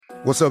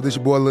What's up, this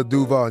your boy Lil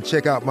Duval, and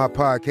check out my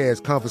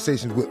podcast,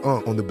 Conversations with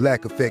Unc, on the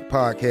Black Effect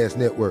Podcast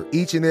Network.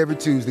 Each and every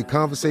Tuesday,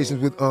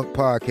 Conversations with Unc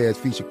podcast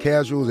feature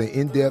casuals and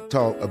in-depth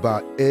talk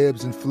about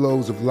ebbs and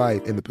flows of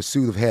life and the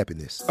pursuit of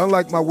happiness.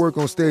 Unlike my work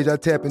on stage, I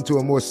tap into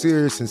a more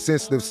serious and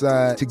sensitive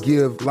side to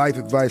give life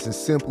advice and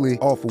simply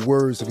offer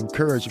words of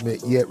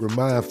encouragement, yet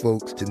remind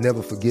folks to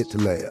never forget to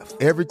laugh.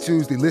 Every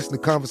Tuesday, listen to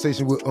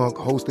Conversations with Unc,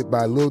 hosted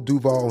by Lil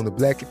Duval on the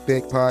Black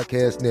Effect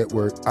Podcast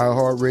Network,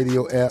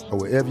 iHeartRadio app, or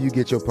wherever you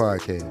get your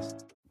podcasts.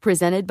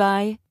 Presented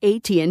by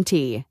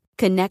AT&T.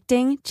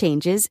 Connecting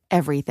changes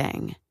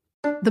everything.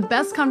 The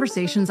best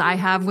conversations I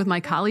have with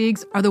my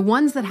colleagues are the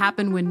ones that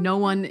happen when no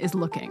one is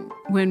looking,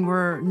 when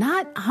we're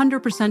not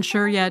 100%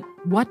 sure yet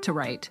what to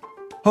write.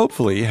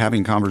 Hopefully,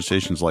 having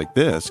conversations like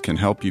this can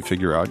help you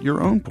figure out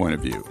your own point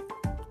of view.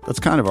 That's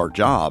kind of our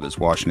job as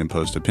Washington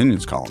Post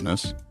opinions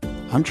columnists.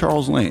 I'm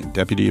Charles Lane,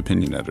 Deputy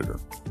Opinion Editor.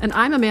 And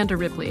I'm Amanda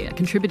Ripley, a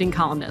contributing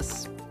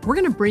columnist. We're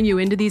going to bring you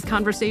into these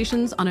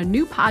conversations on a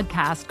new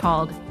podcast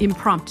called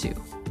Impromptu.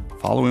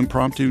 Follow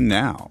Impromptu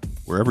now,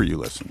 wherever you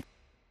listen.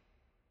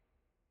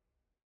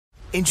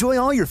 Enjoy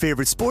all your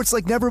favorite sports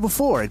like never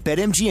before at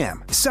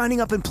BetMGM. Signing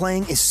up and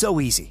playing is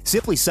so easy.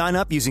 Simply sign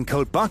up using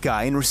code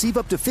Buckeye and receive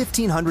up to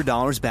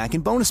 $1,500 back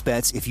in bonus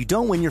bets if you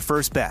don't win your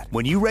first bet.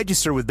 When you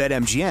register with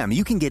BetMGM,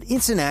 you can get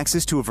instant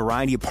access to a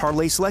variety of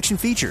parlay selection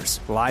features,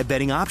 live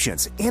betting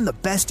options, and the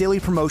best daily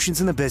promotions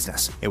in the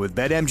business. And with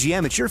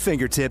BetMGM at your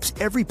fingertips,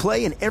 every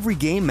play and every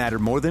game matter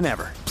more than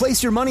ever.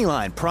 Place your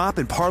moneyline, prop,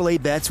 and parlay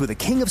bets with the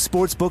king of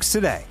sportsbooks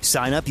today.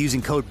 Sign up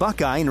using code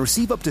Buckeye and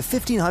receive up to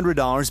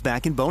 $1,500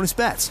 back in bonus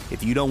bets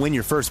if you don't win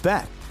your first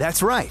bet.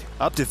 That's right,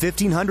 up to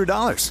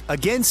 $1,500.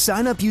 Again,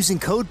 sign up using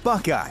code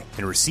Buckeye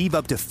and receive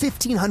up to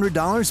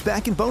 $1,500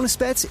 back in bonus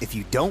bets if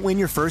you don't win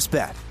your first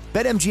bet.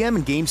 BetMGM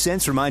and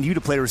GameSense remind you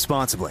to play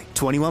responsibly.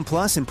 21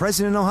 plus and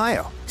present in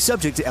Ohio.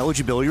 Subject to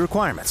eligibility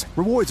requirements.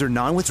 Rewards are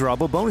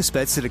non-withdrawable bonus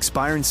bets that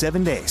expire in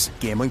 7 days.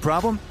 Gambling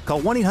problem?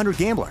 Call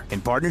 1-800-GAMBLER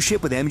in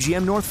partnership with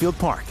MGM Northfield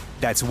Park.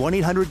 That's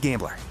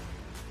 1-800-GAMBLER.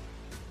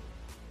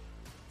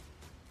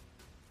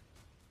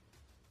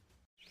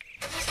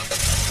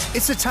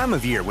 It's the time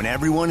of year when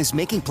everyone is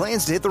making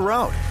plans to hit the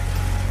road.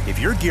 If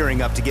you're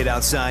gearing up to get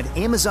outside,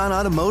 Amazon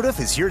Automotive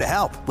is here to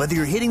help. Whether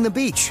you're hitting the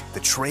beach, the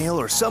trail,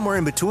 or somewhere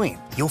in between,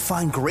 you'll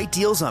find great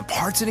deals on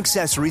parts and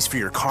accessories for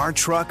your car,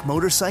 truck,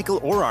 motorcycle,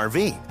 or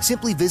RV.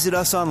 Simply visit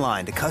us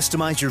online to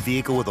customize your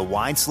vehicle with a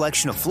wide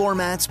selection of floor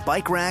mats,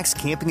 bike racks,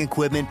 camping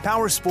equipment,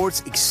 power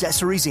sports,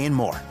 accessories, and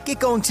more. Get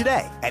going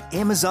today at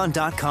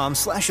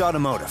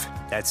Amazon.com/automotive.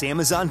 That's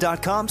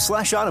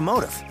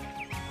Amazon.com/automotive.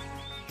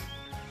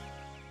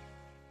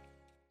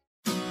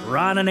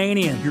 Ron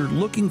Ananian. You're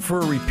looking for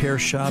a repair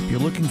shop. You're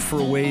looking for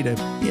a way to,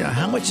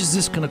 how much is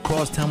this going to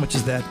cost? How much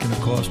is that going to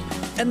cost?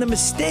 And the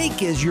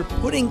mistake is you're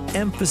putting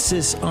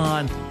emphasis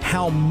on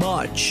how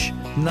much,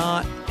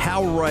 not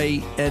how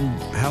right and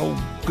how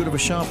good of a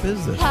shop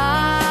is this.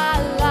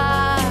 I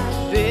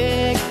like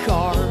big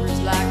cars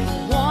like the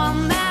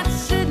one that's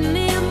sitting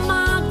in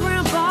my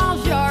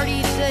grandpa's yard.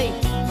 You see,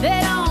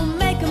 they don't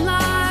make them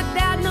like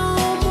that no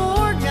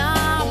more.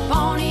 Now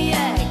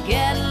Pontiac,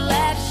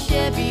 Cadillac,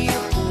 Chevy,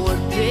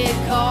 big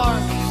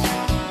cars.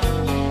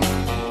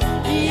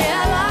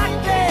 Yeah, I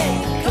like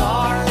big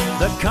cars.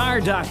 The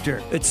Car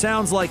Doctor. It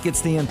sounds like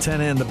it's the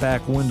antenna in the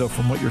back window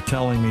from what you're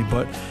telling me,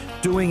 but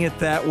doing it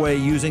that way,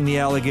 using the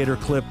alligator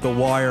clip, the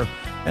wire,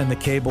 and the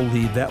cable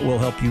lead, that will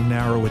help you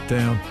narrow it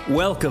down.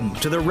 Welcome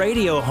to the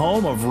radio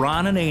home of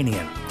Ron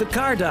Ananian, the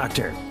Car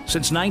Doctor.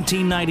 Since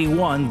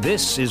 1991,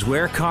 this is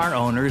where car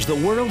owners the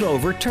world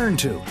over turn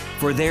to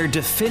for their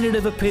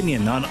definitive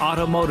opinion on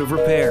automotive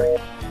repair.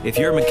 If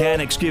your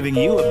mechanic's giving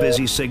you a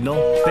busy signal,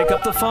 pick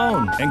up the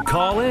phone and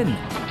call in.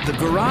 The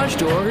garage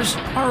doors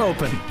are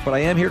open. But I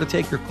am here to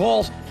take your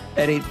calls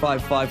at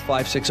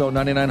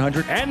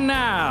 855-560-9900. And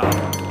now,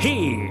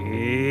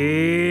 here's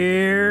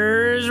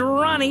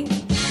Ronnie.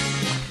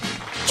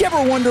 Did you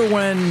ever wonder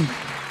when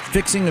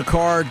fixing a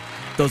car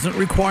doesn't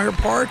require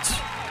parts?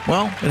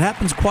 Well, it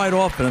happens quite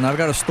often, and I've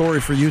got a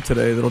story for you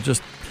today that'll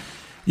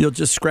you'll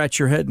just scratch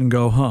your head and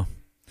go, huh.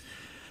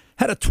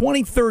 Had a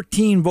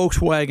 2013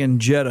 Volkswagen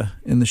Jetta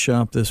in the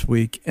shop this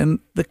week, and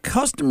the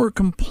customer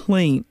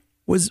complaint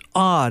was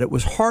odd. It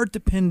was hard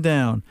to pin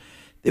down.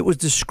 It was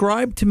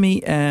described to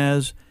me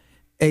as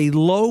a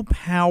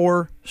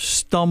low-power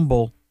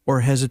stumble or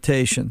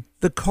hesitation.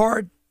 The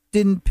car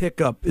didn't pick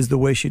up, is the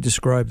way she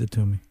described it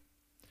to me.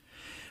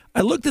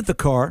 I looked at the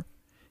car,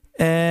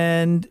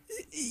 and,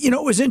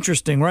 it was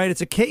interesting, right?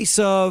 It's a case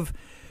of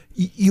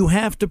you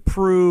have to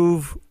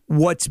prove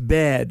what's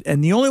bad.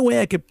 And the only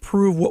way I could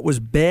prove what was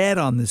bad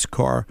on this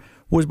car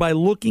was by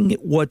looking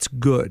at what's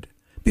good,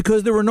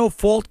 because there were no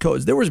fault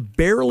codes. There was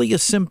barely a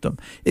symptom.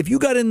 If you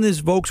got in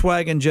this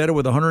Volkswagen Jetta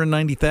with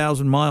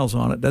 190,000 miles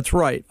on it, that's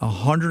right,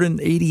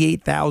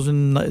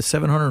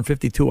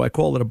 188,752. I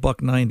call it a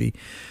 $190.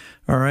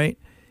 All right.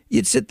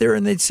 You'd sit there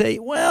and they'd say,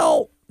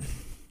 well,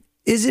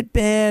 is it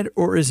bad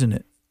or isn't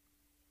it?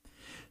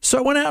 So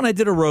I went out and I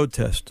did a road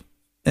test.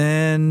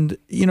 And,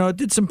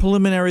 did some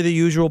the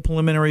usual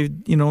preliminary,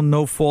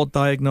 no fault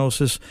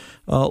diagnosis,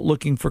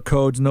 looking for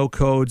codes, no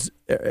codes.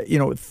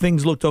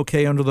 Things looked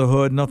okay under the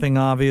hood, nothing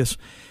obvious.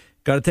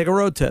 Got to take a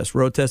road test.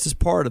 Road test is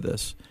part of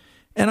this.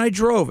 And I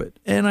drove it.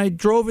 And I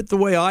drove it the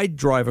way I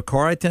drive a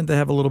car. I tend to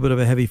have a little bit of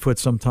a heavy foot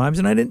sometimes,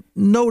 and I didn't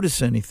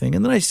notice anything.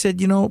 And then I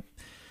said,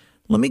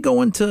 let me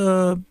go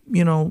into,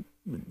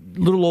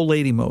 little old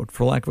lady mode,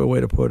 for lack of a way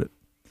to put it.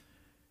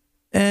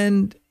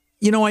 And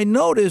I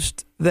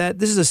noticed that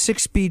this is a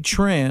 6-speed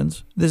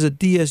trans. This is a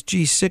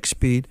DSG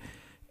 6-speed,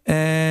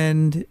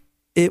 and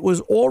it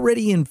was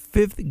already in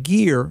 5th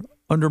gear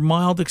under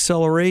mild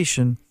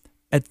acceleration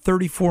at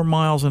 34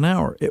 miles an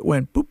hour. It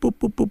went boop, boop,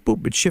 boop, boop,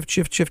 boop. It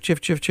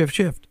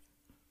shift.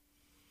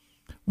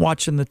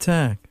 Watching the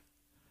tag.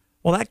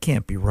 Well, that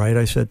can't be right,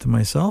 I said to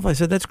myself. I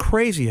said, that's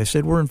crazy. I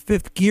said, we're in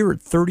 5th gear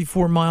at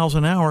 34 miles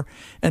an hour,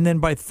 and then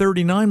by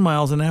 39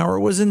 miles an hour,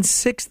 it was in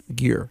 6th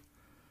gear.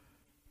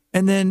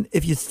 And then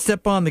if you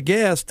step on the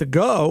gas to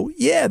go,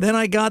 then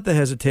I got the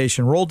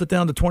hesitation. Rolled it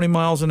down to 20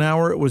 miles an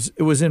hour. It was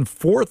in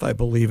 4th, I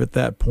believe, at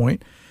that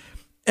point.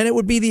 And it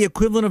would be the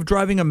equivalent of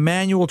driving a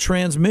manual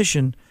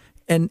transmission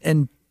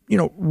and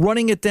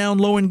running it down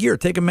low in gear.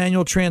 Take a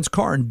manual trans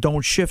car and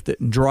don't shift it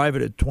and drive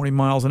it at 20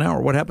 miles an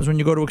hour. What happens when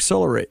you go to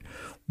accelerate?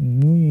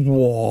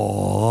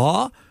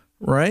 Wah,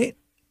 right?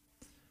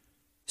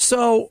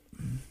 So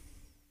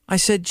I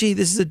said, gee,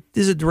 this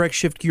is a direct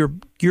shift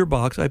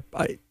gearbox.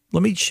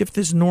 Let me shift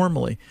this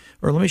normally,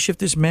 or let me shift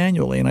this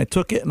manually. And I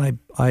took it and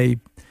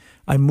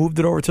I moved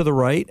it over to the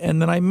right,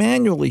 and then I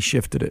manually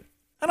shifted it.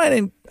 And I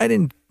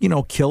didn't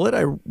kill it.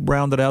 I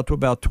rounded out to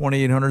about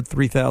 2,800,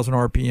 3,000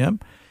 RPM,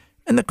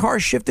 and the car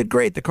shifted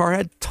great. The car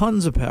had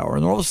tons of power,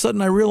 and all of a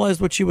sudden I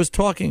realized what she was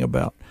talking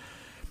about.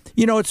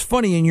 It's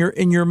funny, in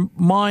your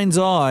mind's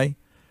eye,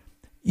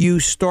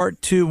 you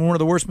start to, one of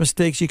the worst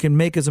mistakes you can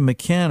make as a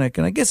mechanic,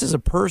 and I guess as a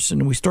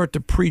person, we start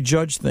to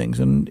prejudge things.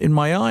 And in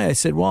my eye, I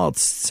said, well,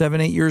 it's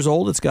 7-8 years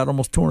old. It's got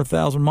almost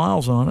 200,000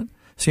 miles on it.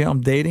 See how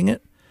I'm dating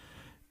it?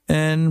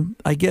 And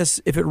I guess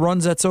if it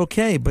runs, that's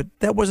okay. But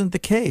that wasn't the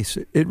case.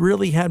 It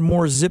really had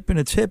more zip in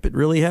its hip. It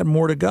really had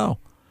more to go.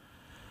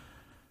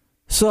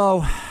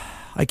 So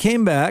I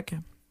came back.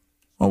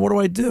 Well,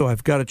 what do?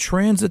 I've got a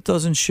trans that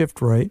doesn't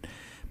shift right,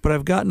 but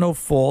I've got no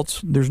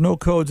faults. There's no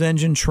codes,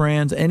 engine,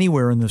 trans,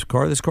 anywhere in this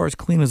car. This car is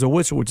clean as a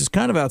whistle, which is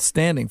kind of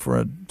outstanding for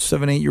a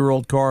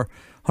 7-8-year-old car,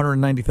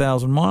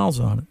 190,000 miles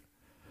on it.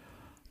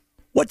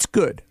 What's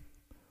good?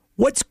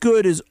 What's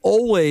good is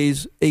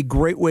always a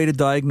great way to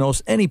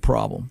diagnose any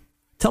problem.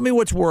 Tell me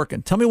what's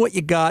working. Tell me what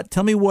you got.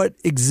 Tell me what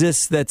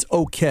exists that's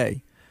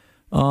okay.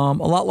 A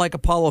lot like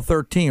Apollo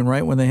 13,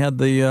 right? When they had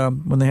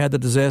the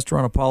disaster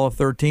on Apollo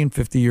 13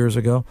 50 years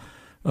ago.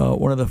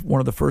 One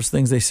of the first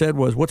things they said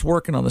was, what's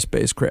working on the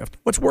spacecraft?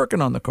 What's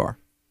working on the car?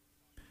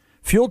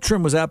 Fuel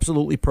trim was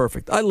absolutely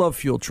perfect. I love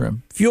fuel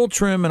trim. Fuel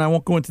trim, and I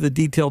won't go into the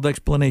detailed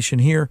explanation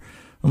here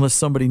unless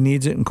somebody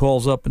needs it and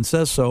calls up and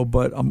says so,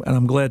 but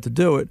I'm glad to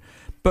do it.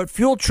 But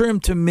fuel trim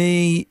to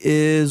me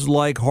is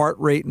like heart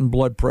rate and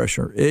blood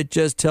pressure. It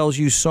just tells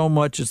you so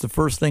much. It's the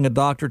first thing a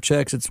doctor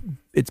checks.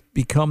 It's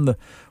become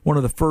one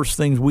of the first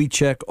things we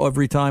check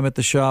every time at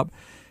the shop.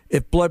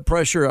 If blood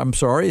pressure, I'm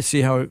sorry,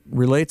 see how it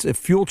relates? If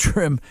fuel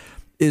trim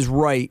is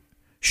right,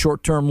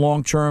 short-term,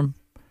 long-term,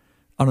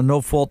 on a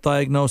no-fault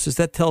diagnosis,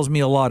 that tells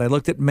me a lot. I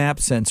looked at MAP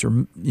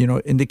sensor,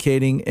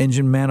 indicating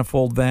engine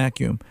manifold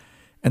vacuum,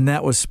 and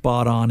that was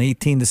spot on.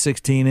 18 to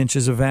 16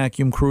 inches of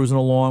vacuum cruising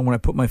along. When I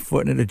put my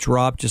foot in it, it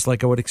dropped just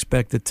like I would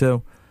expect it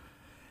to.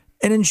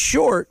 And in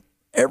short,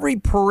 every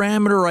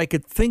parameter I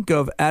could think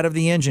of out of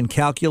the engine,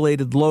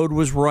 calculated load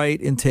was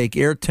right, intake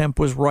air temp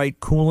was right,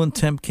 coolant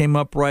temp came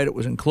up right, it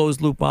was in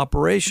closed loop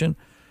operation.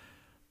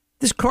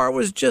 This car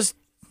was just,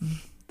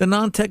 the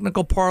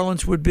non-technical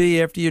parlance would be,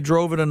 after you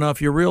drove it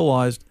enough, you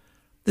realized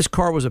this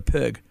car was a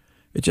pig.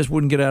 It just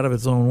wouldn't get out of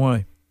its own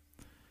way.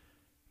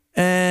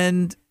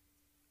 And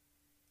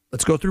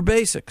let's go through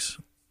basics.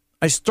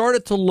 I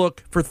started to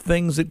look for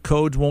things that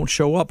codes won't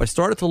show up. I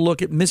started to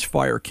look at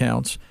misfire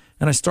counts.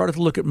 And I started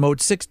to look at Mode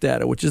 6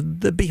 data, which is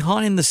the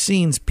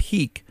behind-the-scenes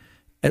peek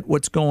at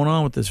what's going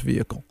on with this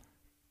vehicle.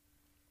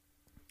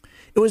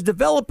 It was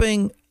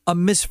developing a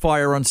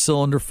misfire on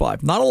cylinder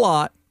 5. Not a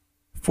lot.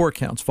 4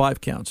 counts, 5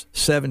 counts,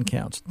 7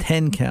 counts,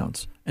 10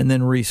 counts, and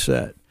then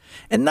reset.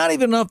 And not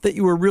even enough that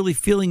you were really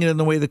feeling it in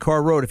the way the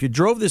car rode. If you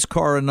drove this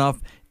car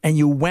enough and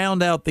you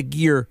wound out the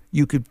gear,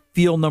 you could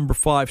feel number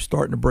 5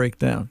 starting to break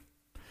down.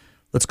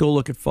 Let's go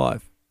look at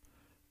 5.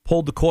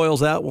 Pulled the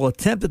coils out. Well,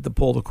 attempted to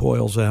pull the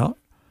coils out.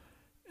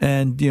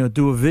 And,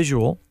 do a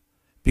visual,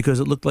 because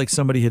it looked like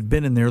somebody had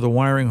been in there. The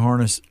wiring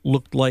harness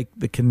looked like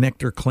the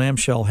connector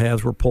clamshell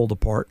halves were pulled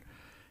apart.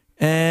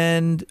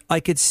 And I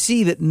could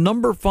see that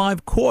number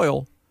 5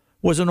 coil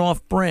was an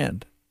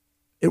off-brand.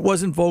 It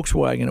wasn't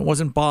Volkswagen. It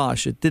wasn't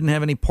Bosch. It didn't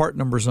have any part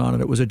numbers on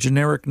it. It was a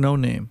generic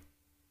no-name.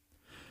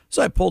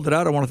 So I pulled it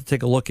out. I wanted to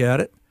take a look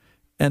at it.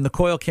 And the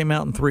coil came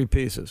out in 3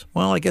 pieces.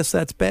 Well, I guess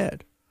that's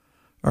bad.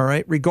 All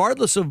right.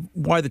 Regardless of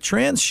why the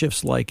trans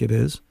shifts like it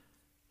is,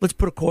 let's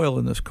put a coil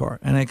in this car.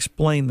 And I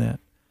explained that.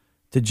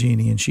 to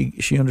Jeannie, and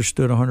she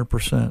understood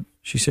 100%.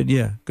 She said,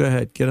 yeah, go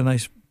ahead, get a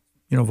nice,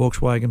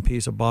 Volkswagen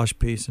piece, a Bosch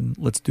piece, and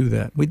let's do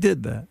that. We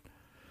did that.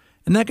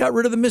 And that got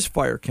rid of the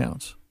misfire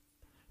counts.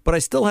 But I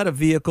still had a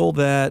vehicle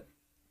that,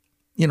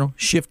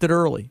 shifted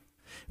early.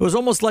 It was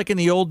almost like in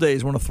the old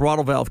days when a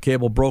throttle valve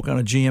cable broke on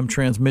a GM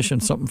transmission,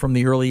 something from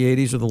the early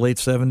 80s or the late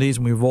 70s,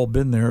 and we've all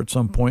been there at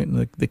some point,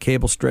 and the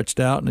cable stretched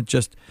out, and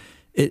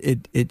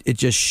it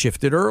just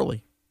shifted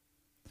early.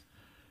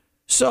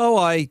 So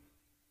I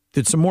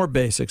did some more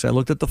basics. I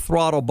looked at the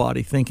throttle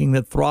body, thinking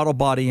that throttle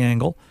body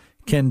angle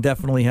can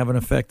definitely have an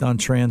effect on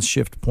trans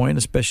shift point,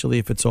 especially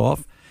if it's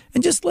off.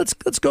 And just let's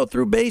go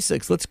through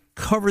basics. Let's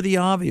cover the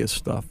obvious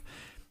stuff.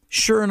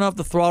 Sure enough,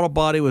 the throttle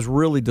body was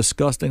really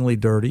disgustingly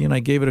dirty, and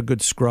I gave it a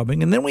good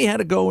scrubbing. And then we had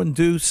to go and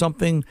do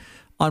something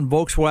on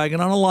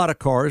Volkswagen, on a lot of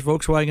cars.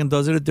 Volkswagen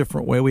does it a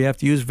different way. We have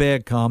to use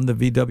VAGCOM,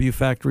 the VW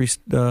factory.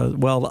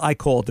 I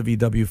call it the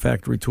VW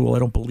factory tool. I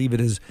don't believe it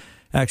is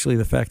actually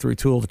the factory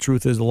tool. The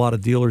truth is a lot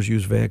of dealers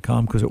use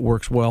VAGCOM because it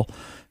works well,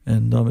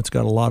 and it's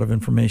got a lot of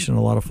information,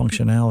 a lot of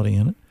functionality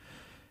in it.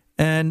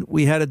 And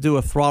we had to do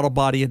a throttle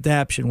body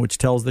adaptation, which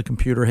tells the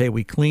computer, hey,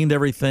 we cleaned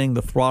everything.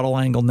 The throttle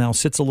angle now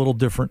sits a little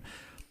different.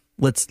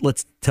 Let's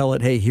tell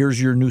it, hey,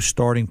 here's your new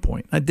starting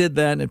point. I did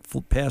that, and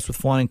it passed with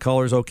flying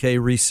colors. Okay,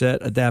 reset,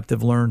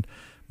 adaptive, learned,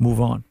 move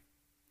on.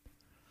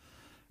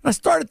 And I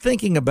started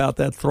thinking about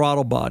that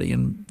throttle body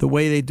and the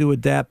way they do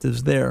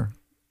adaptives there.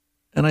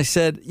 And I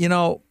said,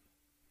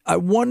 I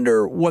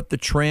wonder what the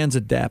trans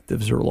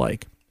adaptives are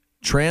like.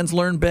 Trans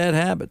learn bad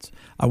habits.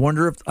 I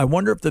wonder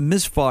if the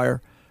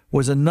misfire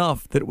was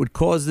enough that it would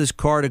cause this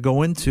car to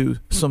go into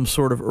some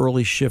sort of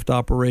early shift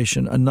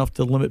operation, enough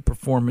to limit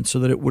performance so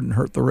that it wouldn't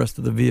hurt the rest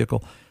of the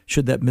vehicle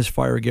should that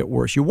misfire get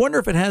worse. You wonder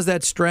if it has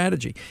that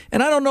strategy.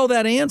 And I don't know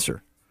that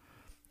answer.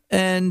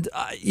 And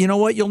you know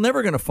what? You're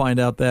never going to find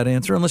out that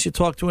answer unless you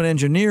talk to an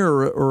engineer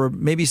or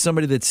maybe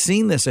somebody that's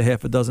seen this a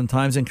half a dozen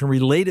times and can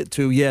relate it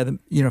to,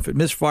 if it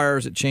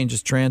misfires, it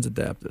changes trans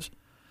adapters.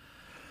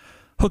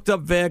 Hooked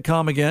up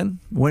VAGCOM again,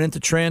 went into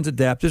trans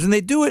adapters, and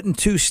they do it in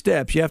two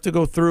steps. You have to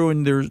go through,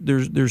 and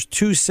there's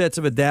two sets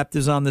of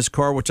adapters on this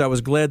car, which I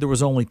was glad there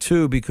was only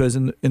two, because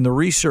in the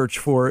research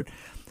for it,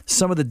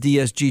 some of the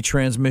DSG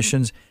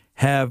transmissions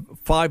have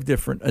 5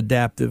 different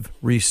adaptive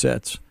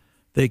resets.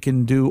 They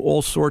can do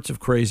all sorts of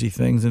crazy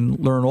things and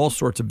learn all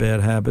sorts of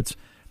bad habits,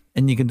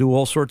 and you can do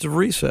all sorts of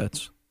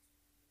resets.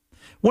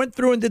 Went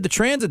through and did the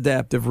trans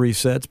adaptive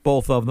resets,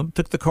 both of them,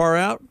 took the car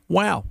out.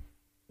 Wow.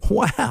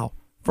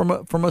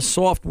 From a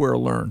software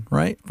learn,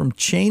 right? From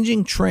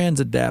changing trans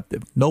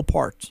adaptive, no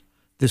parts,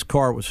 this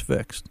car was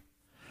fixed.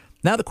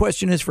 Now the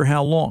question is for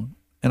how long?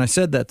 And I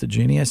said that to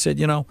Jeannie. I said,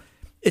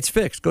 it's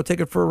fixed. Go take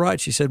it for a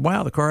ride. She said,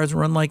 wow, the car hasn't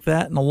run like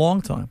that in a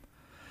long time.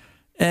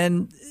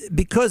 And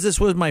because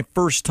this was my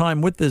first time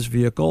with this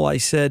vehicle, I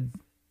said,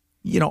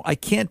 I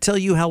can't tell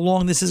you how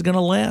long this is going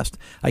to last.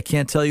 I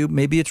can't tell you,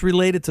 maybe it's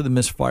related to the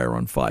misfire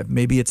on 5.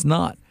 Maybe it's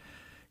not.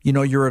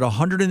 You're at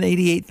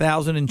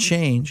 188,000 and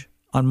change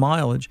on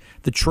mileage.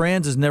 The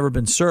trans has never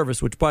been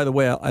serviced, which, by the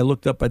way, I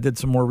looked up. I did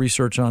some more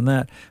research on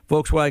that.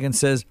 Volkswagen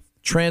says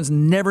trans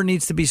never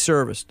needs to be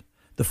serviced.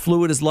 The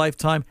fluid is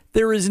lifetime.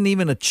 There isn't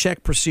even a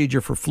check procedure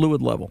for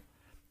fluid level.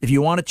 If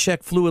you want to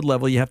check fluid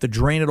level, you have to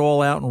drain it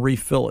all out and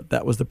refill it.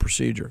 That was the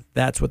procedure.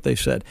 That's what they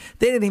said.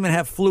 They didn't even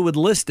have fluid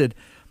listed.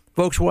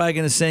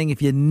 Volkswagen is saying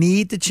if you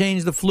need to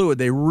change the fluid,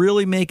 they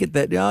really make it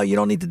that, you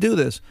don't need to do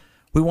this.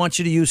 We want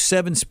you to use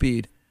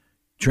 7-speed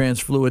trans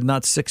fluid,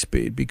 not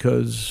 6-speed,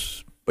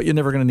 but you're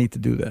never going to need to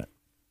do that.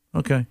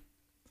 Okay.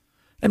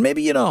 And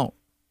maybe you don't.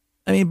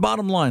 I mean,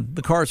 bottom line,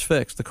 the car's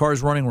fixed. The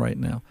car's running right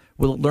now.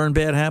 Will it learn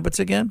bad habits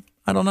again?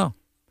 I don't know.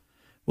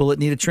 Will it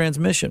need a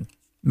transmission?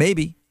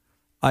 Maybe.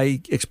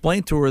 I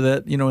explained to her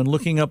that, in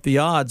looking up the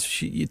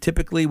odds,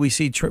 typically we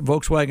see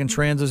Volkswagen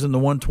Transits in the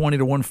 120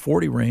 to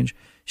 140 range.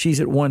 She's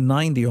at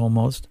 190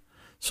 almost.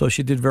 So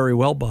she did very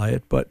well by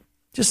it, but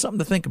just something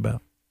to think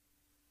about.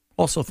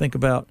 Also think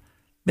about,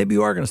 maybe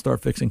you are going to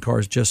start fixing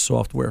cars just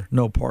software,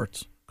 no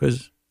parts.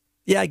 Because,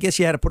 I guess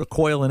you had to put a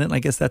coil in it, and I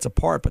guess that's a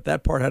part, but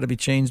that part had to be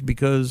changed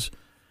because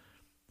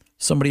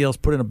somebody else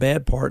put in a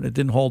bad part and it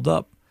didn't hold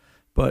up.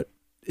 But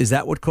is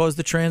that what caused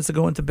the trans to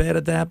go into bad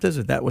adapters?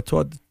 Is that what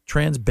taught the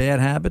trans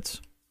bad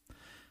habits?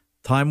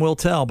 Time will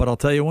tell, but I'll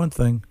tell you one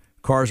thing.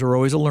 Cars are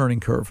always a learning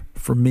curve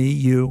for me,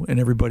 you, and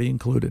everybody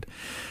included.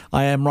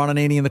 I am Ron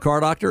Ananian, the Car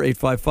Doctor,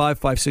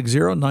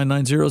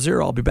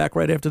 855-560-9900. I'll be back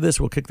right after this.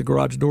 We'll kick the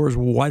garage doors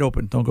wide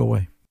open. Don't go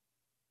away.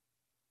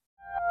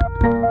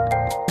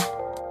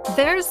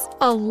 There's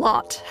a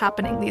lot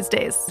happening these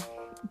days,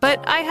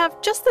 but I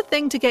have just the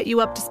thing to get you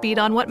up to speed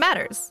on what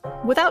matters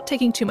without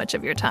taking too much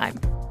of your time.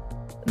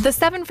 The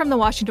 7 from the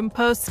Washington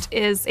Post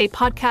is a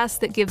podcast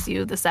that gives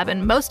you the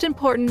 7 most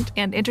important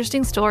and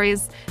interesting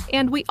stories,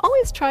 and we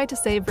always try to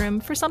save room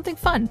for something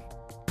fun.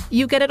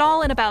 You get it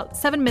all in about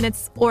 7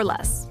 minutes or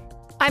less.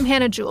 I'm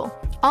Hannah Jewell.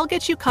 I'll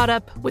get you caught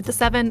up with the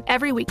 7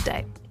 every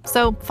weekday.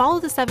 So follow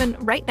the 7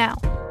 right now.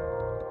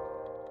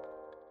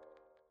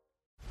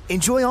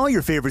 Enjoy all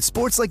your favorite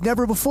sports like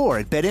never before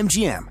at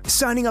BetMGM.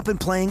 Signing up and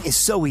playing is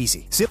so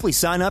easy. Simply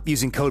sign up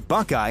using code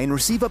Buckeye and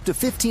receive up to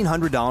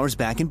 $1,500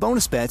 back in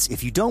bonus bets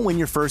if you don't win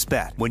your first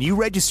bet. When you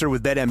register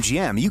with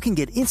BetMGM, you can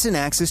get instant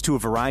access to a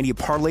variety of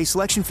parlay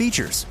selection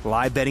features,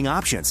 live betting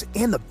options,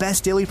 and the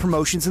best daily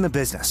promotions in the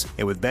business.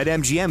 And with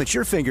BetMGM at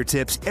your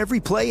fingertips, every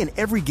play and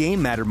every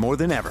game matter more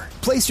than ever.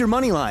 Place your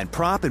moneyline,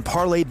 prop, and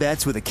parlay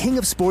bets with the king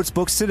of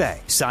sportsbooks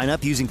today. Sign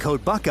up using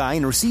code Buckeye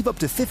and receive up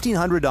to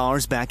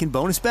 $1,500 back in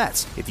bonus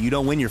bets if you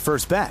don't win your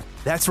first bet.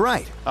 That's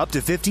right, up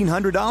to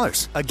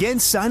 $1,500. Again,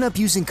 sign up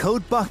using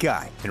code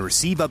Buckeye and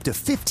receive up to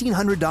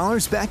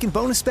 $1,500 back in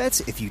bonus bets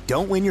if you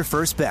don't win your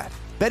first bet.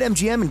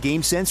 BetMGM and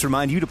GameSense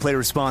remind you to play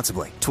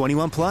responsibly.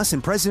 21 plus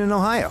and present in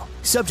Ohio.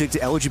 Subject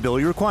to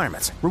eligibility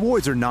requirements.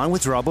 Rewards are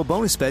non-withdrawable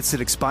bonus bets that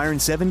expire in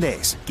 7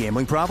 days.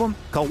 Gambling problem?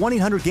 Call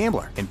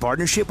 1-800-GAMBLER in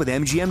partnership with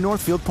MGM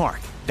Northfield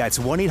Park. That's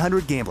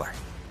 1-800-GAMBLER.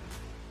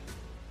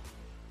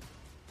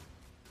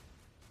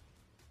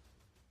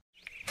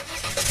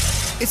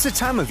 It's the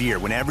time of year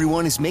when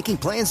everyone is making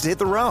plans to hit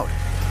the road.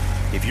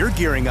 If you're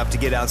gearing up to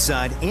get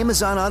outside,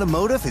 Amazon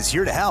Automotive is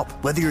here to help.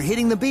 Whether you're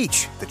hitting the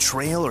beach, the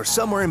trail, or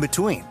somewhere in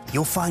between,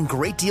 you'll find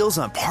great deals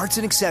on parts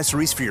and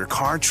accessories for your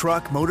car,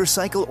 truck,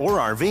 motorcycle, or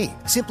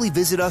RV. Simply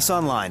visit us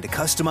online to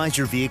customize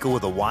your vehicle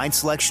with a wide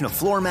selection of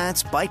floor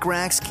mats, bike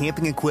racks,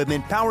 camping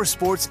equipment, power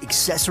sports,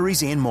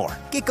 accessories, and more.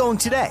 Get going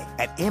today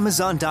at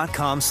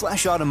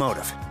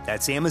Amazon.com/automotive.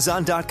 That's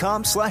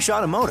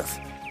Amazon.com/automotive.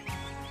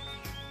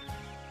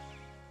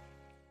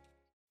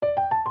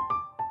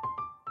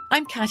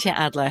 I'm Katya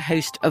Adler,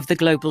 host of The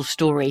Global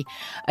Story.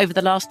 Over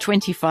the last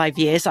 25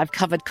 years, I've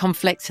covered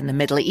conflicts in the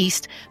Middle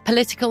East,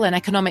 political and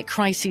economic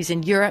crises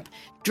in Europe,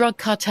 drug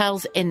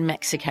cartels in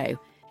Mexico.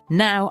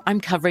 Now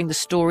I'm covering the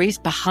stories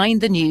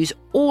behind the news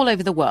all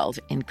over the world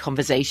in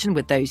conversation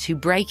with those who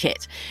break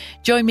it.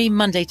 Join me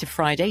Monday to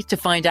Friday to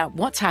find out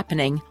what's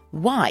happening,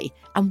 why,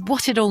 and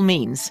what it all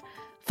means.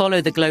 Follow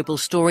The Global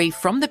Story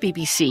from the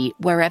BBC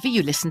wherever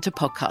you listen to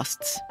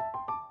podcasts.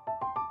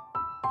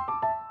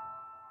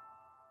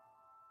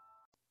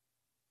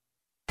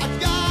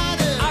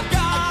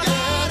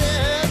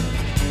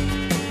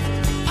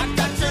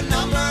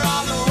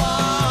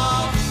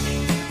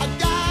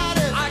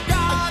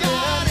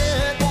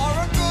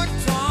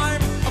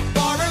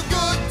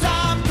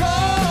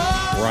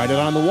 Write it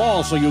on the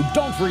wall so you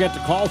don't forget to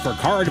call for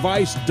car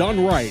advice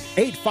done right.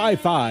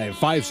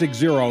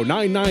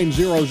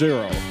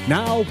 855-560-9900.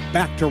 Now,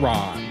 back to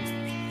Ron.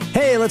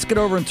 Hey, let's get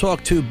over and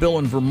talk to Bill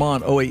in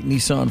Vermont, 08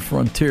 Nissan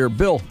Frontier.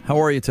 Bill,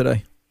 how are you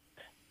today?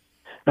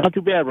 Not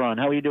too bad, Ron.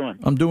 How are you doing?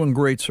 I'm doing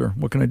great, sir.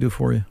 What can I do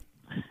for you?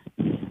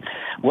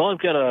 Well, I've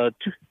got a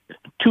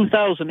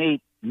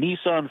 2008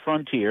 Nissan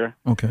Frontier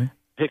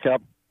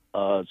pickup.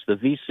 It's the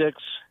V6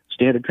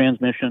 standard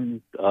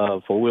transmission,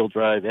 four-wheel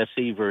drive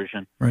SE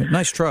version. Right,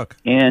 nice truck.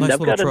 And nice I've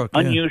got truck,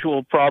 an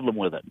unusual problem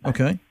with it.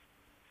 Okay.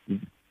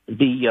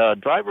 The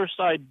driver's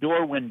side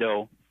door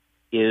window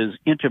is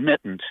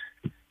intermittent,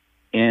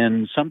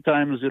 and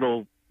sometimes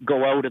it'll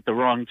go out at the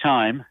wrong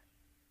time.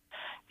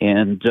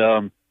 And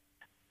I've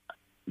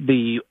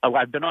been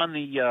on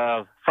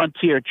the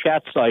Frontier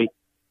chat site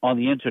on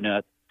the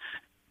internet,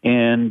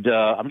 and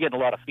I'm getting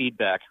a lot of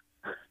feedback.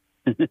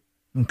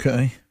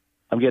 Okay.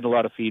 I'm getting a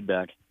lot of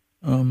feedback.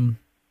 Can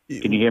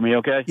you hear me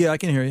okay? Yeah, I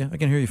can hear you. I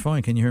can hear you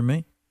fine. Can you hear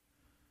me?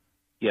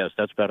 Yes,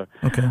 that's better.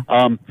 Okay.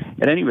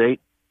 At any rate,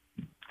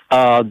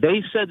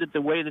 they said that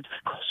the way to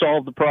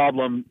solve the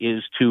problem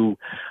is to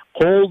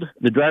hold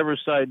the driver's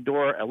side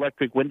door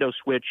electric window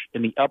switch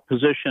in the up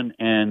position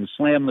and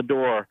slam the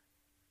door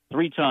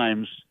 3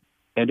 times,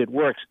 and it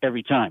works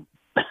every time.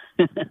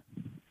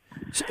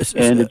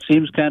 And it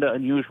seems kind of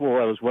unusual.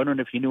 I was wondering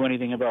if you knew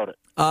anything about it.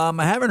 I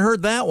haven't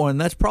heard that one.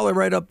 That's probably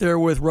right up there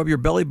with rub your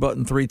belly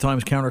button 3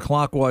 times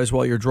counterclockwise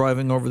while you're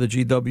driving over the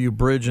GW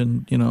Bridge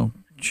and,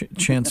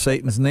 chant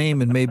Satan's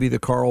name, and maybe the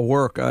car will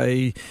work.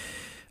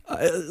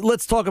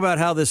 Let's talk about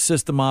how this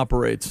system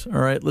operates. All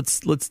right,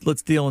 let's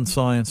deal in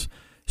science.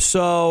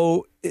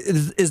 So,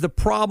 is the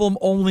problem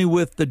only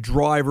with the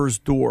driver's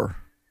door?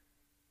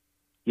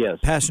 Yes.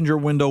 Passenger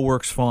window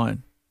works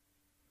fine.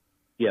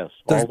 Yes,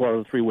 all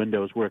the 3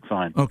 windows work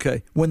fine.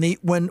 Okay. When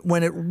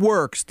it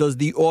works, does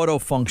the auto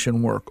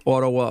function work?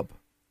 Auto up?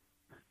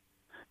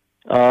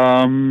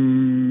 I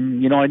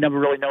never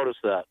really noticed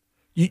that.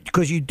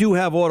 Because you do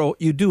have auto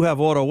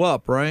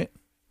up, right?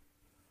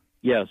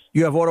 Yes.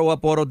 You have auto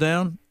up, auto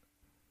down,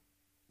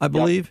 I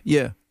believe?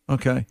 Yep. Yeah.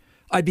 Okay.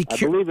 I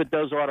believe it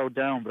does auto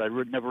down, but I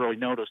never really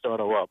noticed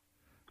auto up.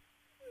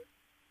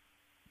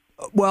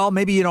 Well,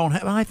 maybe you don't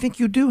have. I think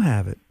you do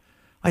have it.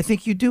 I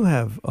think you do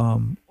have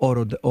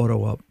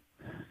auto up.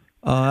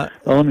 Well,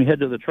 let me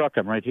head to the truck.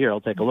 I'm right here. I'll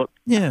take a look.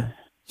 Yeah.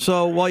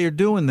 So while you're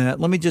doing that,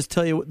 let me just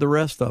tell you the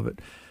rest of it.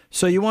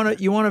 So you want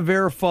to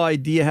verify: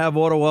 do you have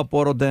auto up,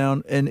 auto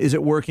down, and is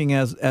it working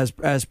as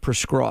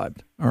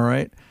prescribed? All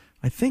right.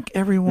 I think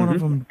every one of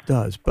them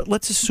does, but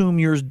let's assume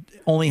yours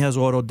only has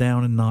auto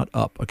down and not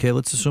up. Okay.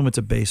 Let's assume it's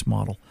a base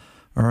model.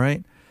 All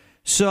right.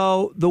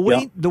 So the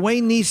way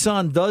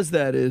Nissan does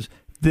that is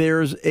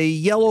there's a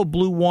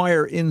yellow-blue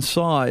wire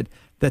inside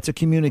that's a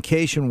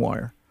communication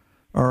wire,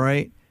 all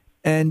right?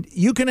 And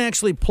you can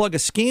actually plug a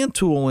scan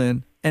tool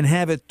in and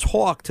have it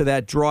talk to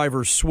that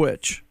driver's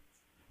switch.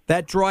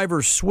 That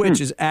driver's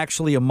switch is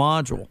actually a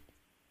module.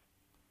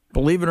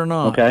 Believe it or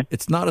not,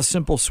 it's not a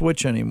simple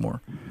switch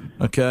anymore,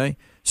 okay?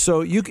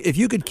 So if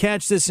you could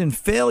catch this in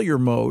failure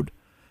mode,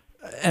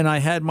 and I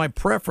had my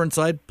preference,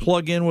 I'd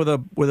plug in with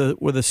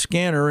a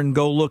scanner and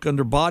go look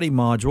under body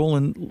module,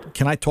 and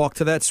can I talk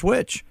to that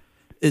switch?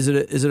 Is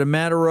it a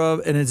matter of,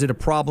 and is it a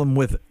problem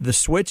with the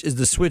switch? Is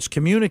the switch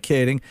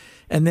communicating?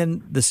 And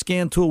then the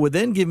scan tool would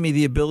then give me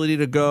the ability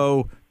to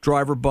go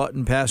driver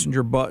button,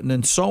 passenger button,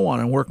 and so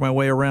on, and work my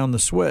way around the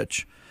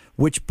switch.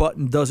 Which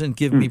button doesn't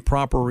give me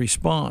proper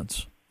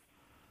response?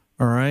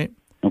 All right?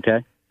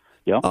 Okay.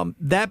 Yeah.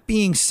 That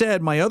being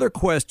said, my other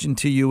question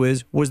to you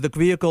is, was the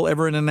vehicle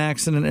ever in an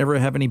accident, ever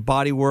have any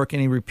body work,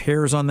 any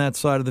repairs on that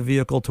side of the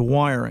vehicle to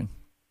wiring?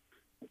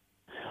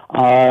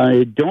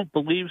 I don't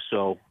believe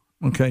so.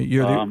 Okay.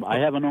 I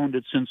haven't owned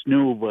it since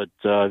new, but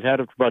I've had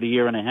it for about a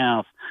year and a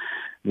half.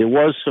 There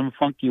was some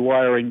funky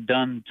wiring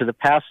done to the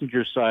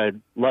passenger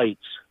side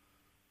lights,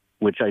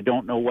 which I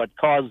don't know what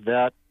caused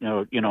that,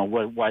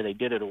 why they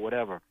did it or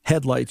whatever.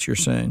 Headlights, you're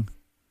saying?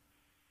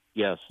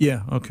 Yes.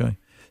 Yeah, okay.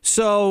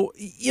 So,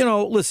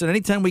 listen,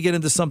 anytime we get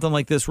into something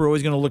like this, we're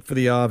always going to look for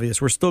the obvious.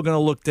 We're still going to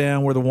look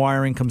down where the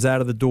wiring comes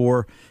out of the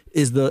door.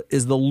 Is the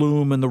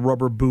loom and the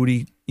rubber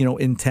booty,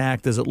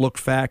 intact? Does it look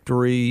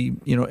factory?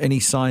 Any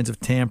signs of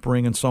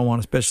tampering and so on,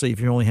 especially if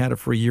you only had it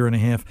for a year and a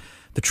half.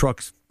 The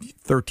truck's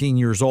 13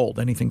 years old.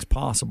 Anything's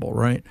possible,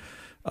 right?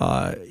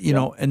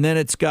 And then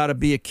it's got to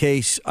be a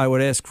case, I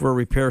would ask for a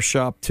repair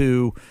shop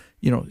to,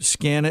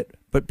 scan it,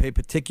 but pay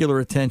particular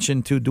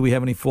attention to, do we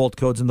have any fault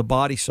codes in the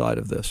body side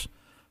of this?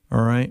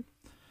 All right.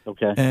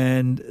 Okay.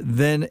 And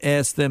then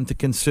ask them to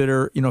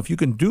consider, if you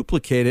can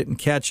duplicate it and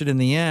catch it in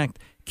the act,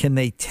 can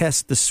they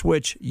test the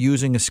switch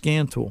using a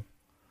scan tool?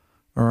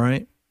 All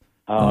right.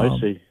 I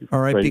see. All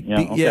right.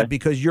 Right.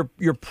 Because you're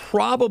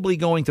probably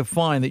going to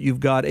find that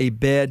you've got a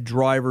bad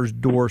driver's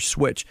door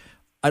switch.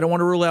 I don't want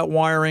to rule out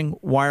wiring.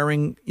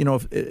 Wiring,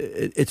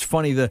 it's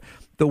funny. The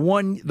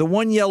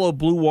one yellow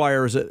blue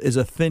wire is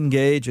a thin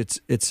gauge.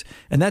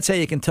 And that's how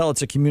you can tell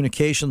it's a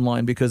communication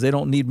line, because they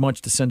don't need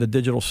much to send a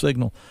digital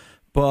signal.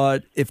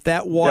 But if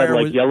that wire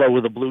was yellow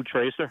with a blue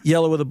tracer?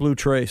 Yellow with a blue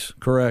trace,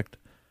 correct.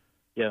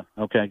 Yeah,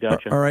 okay,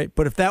 gotcha. All right,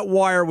 but if that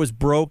wire was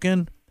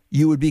broken,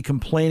 you would be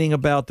complaining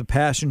about the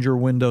passenger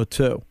window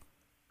too.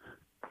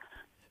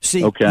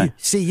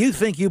 You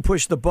think you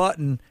push the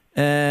button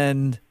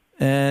and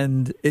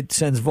it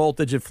sends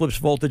voltage, it flips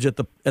voltage at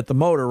the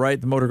motor,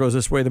 right? The motor goes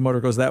this way, the motor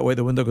goes that way,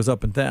 the window goes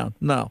up and down.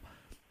 No.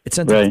 It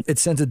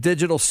sends a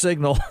digital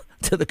signal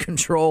to the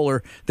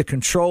controller. The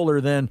controller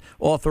then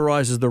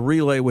authorizes the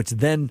relay, which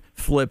then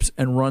flips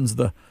and runs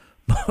the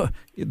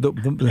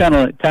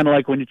kind of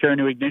like when you turn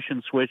your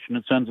ignition switch and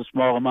it sends a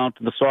small amount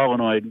to the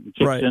solenoid and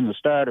kicks in the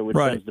starter, which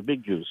sends the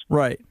big juice.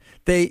 Right.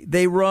 They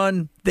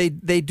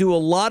do a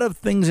lot of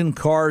things in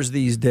cars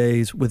these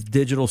days with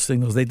digital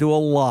signals. They do a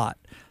lot.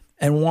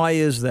 And why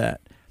is that?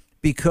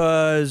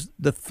 Because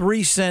the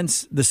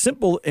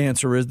simple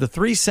answer is the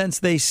 3 cents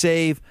they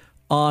save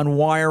on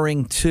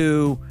wiring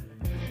to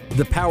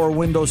the power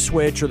window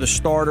switch or the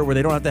starter, where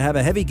they don't have to have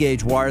a heavy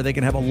gauge wire, they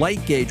can have a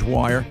light gauge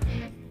wire,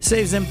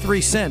 saves them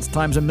 3 cents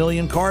times a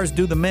million cars.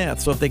 Do the math.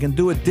 So if they can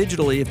do it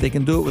digitally, if they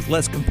can do it with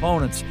less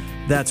components,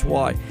 that's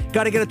why.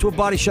 Got to get it to a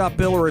body shop,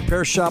 Bill, or a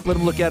repair shop. Let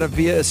them look at it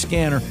via a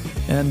scanner,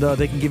 and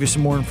they can give you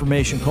some more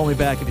information. Call me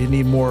back if you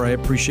need more. I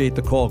appreciate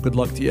the call. Good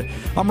luck to you.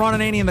 I'm Ron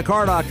Ananian, the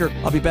Car Doctor.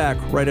 I'll be back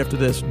right after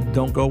this.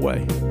 Don't go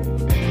away.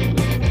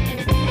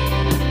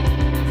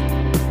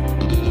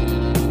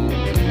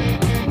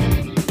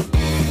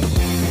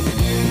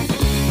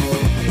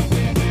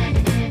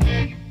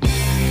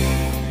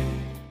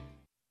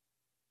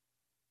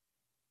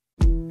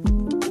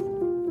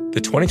 The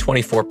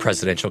 2024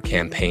 presidential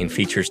campaign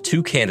features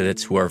two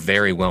candidates who are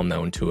very well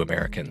known to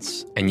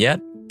Americans. And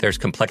yet, there's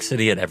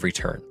complexity at every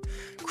turn.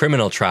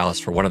 Criminal trials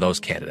for one of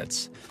those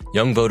candidates.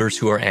 Young voters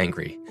who are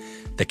angry.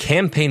 The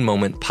Campaign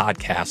Moment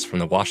podcast from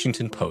the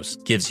Washington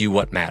Post gives you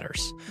what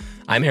matters.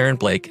 I'm Aaron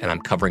Blake, and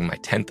I'm covering my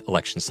 10th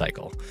election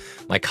cycle.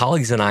 My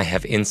colleagues and I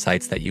have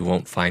insights that you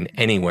won't find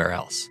anywhere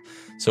else.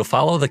 So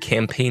follow the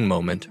Campaign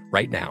Moment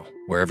right now,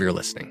 wherever you're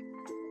listening.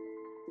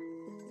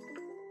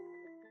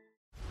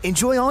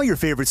 Enjoy all your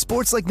favorite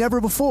sports like never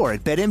before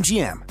at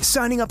BetMGM.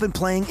 Signing up and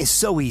playing is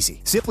so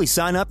easy. Simply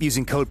sign up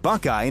using code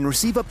Buckeye and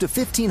receive up to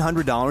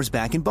 $1,500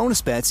 back in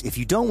bonus bets if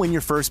you don't win your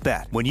first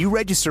bet. When you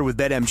register with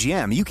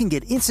BetMGM, you can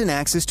get instant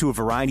access to a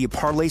variety of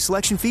parlay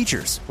selection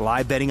features,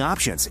 live betting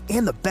options,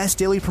 and the best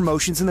daily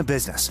promotions in the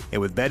business.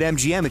 And with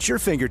BetMGM at your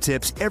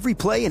fingertips, every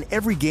play and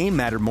every game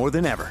matter more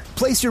than ever.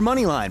 Place your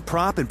moneyline,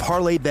 prop, and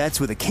parlay bets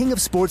with the king of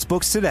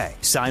sportsbooks today.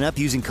 Sign up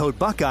using code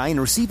Buckeye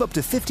and receive up to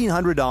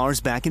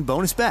 $1,500 back in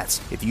bonus bets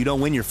if you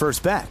don't win your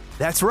first bet.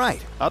 That's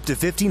right, up to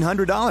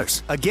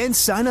 $1,500. Again,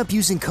 sign up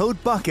using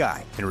code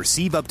Buckeye and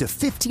receive up to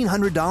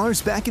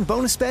 $1,500 back in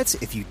bonus bets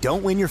if you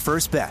don't win your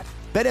first bet.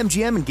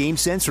 BetMGM and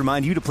GameSense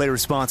remind you to play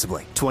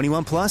responsibly.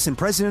 21 plus and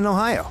present in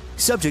Ohio.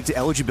 Subject to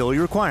eligibility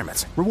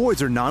requirements.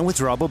 Rewards are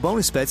non-withdrawable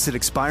bonus bets that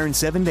expire in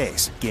 7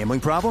 days. Gambling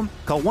problem?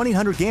 Call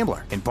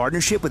 1-800-GAMBLER in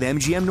partnership with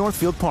MGM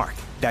Northfield Park.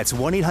 That's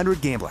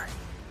 1-800-GAMBLER.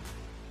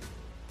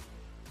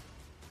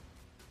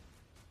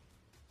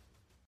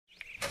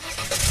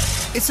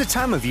 It's the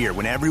time of year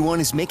when everyone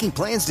is making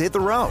plans to hit the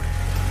road.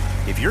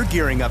 If you're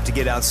gearing up to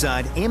get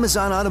outside,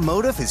 Amazon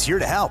Automotive is here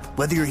to help.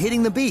 Whether you're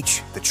hitting the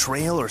beach, the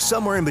trail, or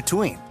somewhere in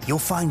between, you'll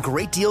find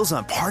great deals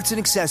on parts and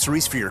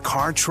accessories for your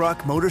car,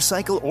 truck,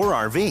 motorcycle, or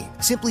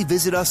RV. Simply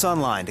visit us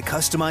online to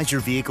customize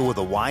your vehicle with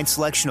a wide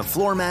selection of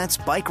floor mats,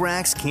 bike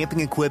racks, camping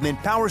equipment,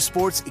 power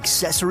sports,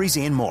 accessories,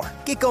 and more.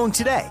 Get going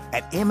today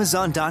at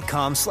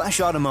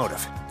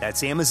Amazon.com/automotive.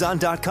 That's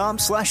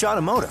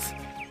Amazon.com/automotive.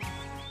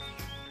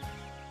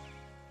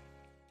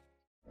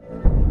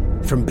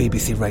 From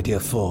BBC Radio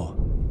 4,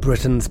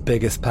 Britain's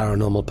biggest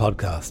paranormal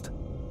podcast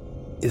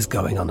is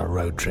going on a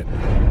road trip.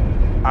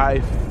 I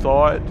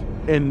thought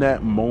in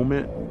that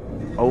moment,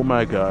 oh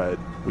my God,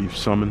 we've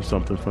summoned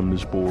something from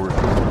this board.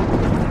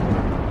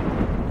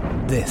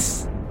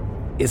 This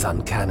is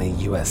Uncanny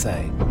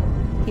USA.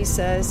 He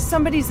says,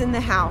 somebody's in the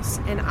house,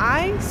 and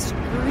I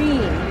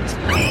screamed.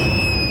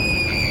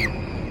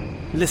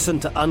 Listen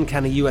to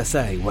Uncanny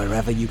USA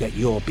wherever you get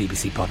your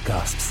BBC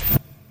podcasts,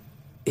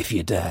 if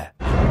you dare.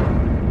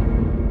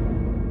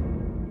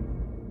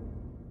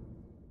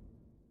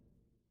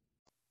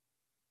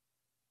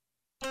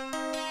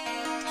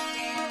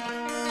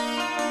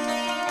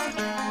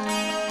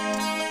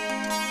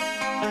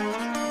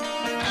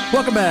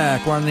 Welcome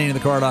back. We're on the name of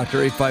the Car Doctor.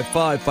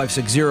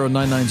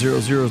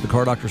 855-560-9900 is the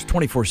Car Doctor's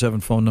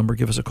 24/7 phone number.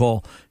 Give us a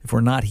call. If we're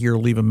not here,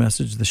 leave a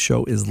message. The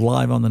show is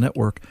live on the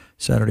network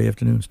Saturday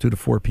afternoons, 2 to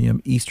 4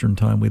 p.m. Eastern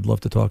Time. We'd love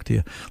to talk to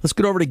you. Let's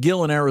get over to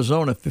Gil in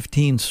Arizona,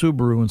 15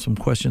 Subaru, and some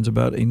questions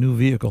about a new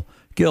vehicle.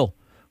 Gil,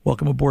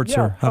 welcome aboard,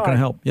 sir. How can I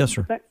help? Yes,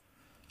 sir.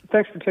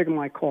 Thanks for taking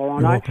my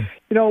call. You're welcome.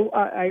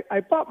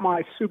 I bought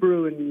my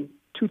Subaru in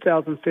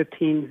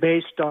 2015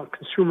 based on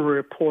Consumer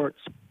Reports.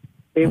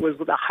 It was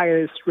the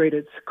highest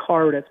rated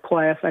car in its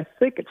class. I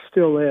think it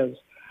still is.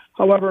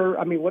 However,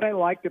 I mean, what I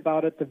liked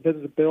about it, the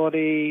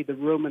visibility, the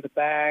room in the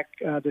back,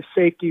 the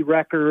safety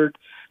record,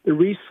 the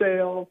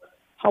resale.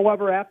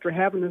 However, after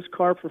having this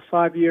car for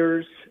 5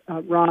 years,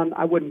 Ron,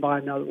 I wouldn't buy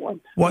another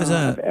one. Why is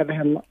that? I've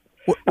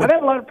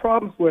had a lot of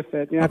problems with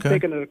it. I've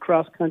taken it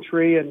across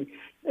country, and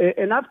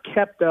I've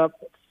kept up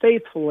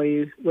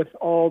faithfully with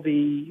all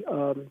the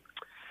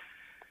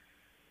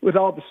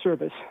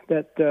service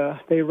that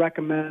they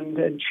recommend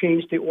and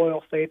change the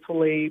oil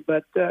faithfully.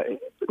 But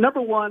number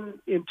one,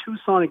 in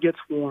Tucson, it gets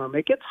warm.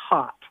 It gets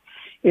hot.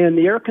 And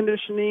the air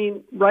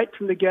conditioning, right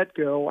from the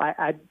get-go,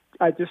 I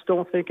just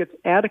don't think it's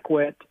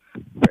adequate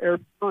for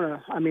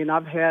Arizona. I mean,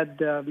 I've had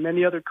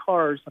many other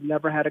cars. I've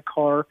never had a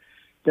car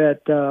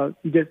that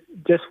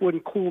just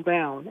wouldn't cool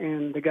down.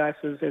 And the guy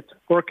says it's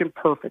working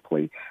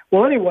perfectly.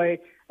 Well,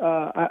 anyway,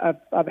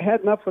 I've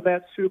had enough of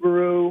that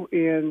Subaru,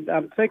 and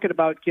I'm thinking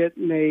about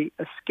getting a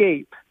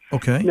Escape.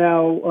 Okay.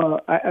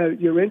 Now,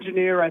 your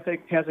engineer, I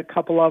think, has a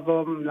couple of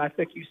them, and I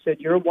think you said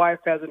your wife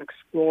has an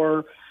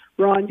Explorer.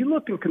 Ron, you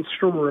look in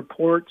Consumer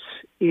Reports,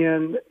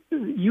 and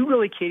you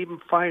really can't even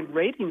find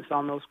ratings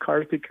on those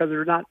cars because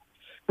they're not.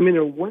 I mean,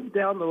 they're one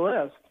down the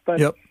list. But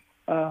yep.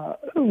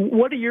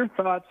 What are your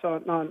thoughts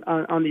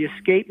on the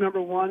Escape,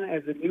 number one,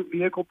 as a new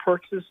vehicle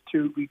purchase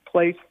to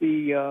replace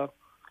the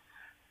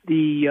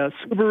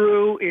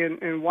Subaru,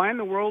 and why in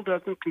the world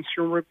doesn't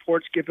Consumer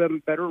Reports give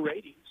them better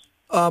ratings?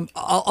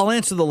 I'll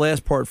answer the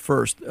last part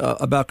first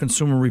about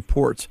Consumer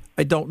Reports.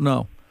 I don't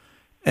know,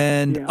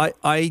 and yeah.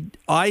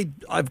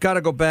 I've got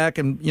to go back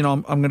and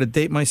I'm going to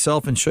date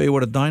myself and show you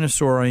what a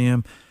dinosaur I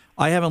am.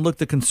 I haven't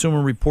looked at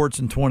Consumer Reports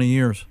in 20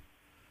 years.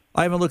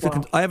 I haven't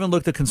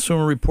looked at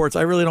Consumer Reports.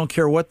 I really don't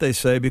care what they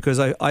say because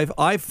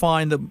I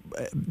find that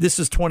this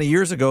is 20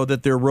 years ago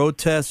that their road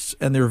tests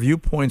and their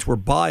viewpoints were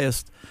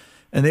biased.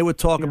 And they would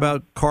talk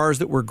about cars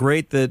that were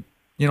great that,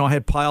 I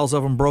had piles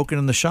of them broken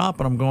in the shop.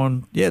 And I'm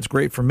going, yeah, it's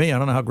great for me. I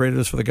don't know how great it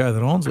is for the guy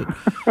that owns it.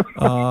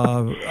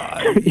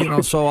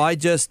 So I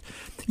just,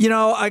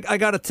 I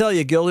got to tell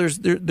you, Gil,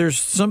 there's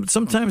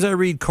sometimes I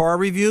read car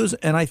reviews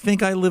and I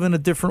think I live in a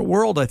different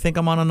world. I think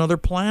I'm on another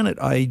planet.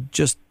 I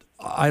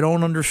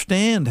don't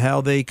understand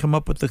how they come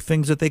up with the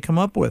things that they come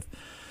up with.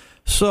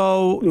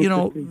 So,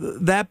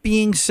 that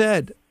being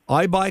said,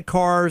 I buy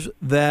cars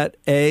that,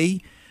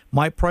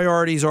 my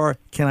priorities are,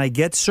 can I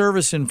get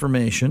service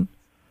information?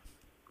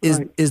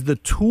 Is the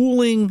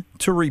tooling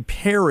to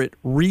repair it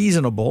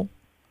reasonable?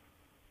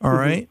 All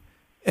right.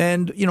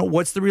 And,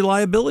 what's the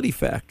reliability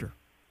factor?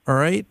 All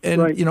right.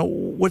 And,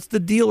 what's the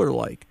dealer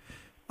like?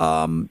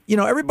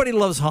 Everybody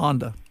loves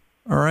Honda.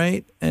 All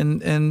right.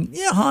 And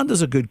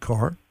Honda's a good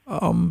car.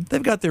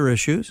 They've got their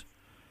issues.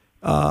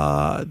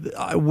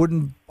 I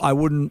wouldn't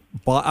own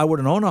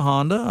a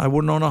Honda. I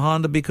wouldn't own a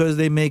Honda because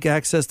they make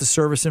access to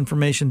service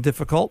information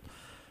difficult.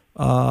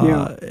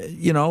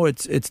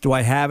 It's do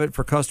I have it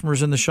for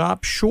customers in the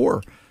shop?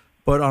 Sure.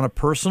 But on a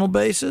personal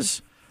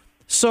basis,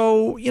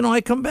 So, I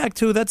come back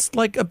to that's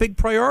like a big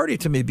priority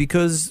to me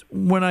because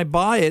when I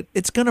buy it,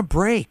 it's going to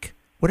break,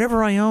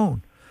 whatever I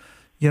own.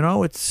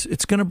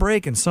 It's going to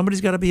break, and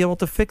somebody's got to be able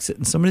to fix it,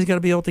 and somebody's got to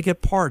be able to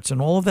get parts,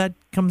 and all of that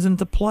comes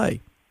into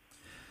play.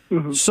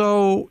 Mm-hmm.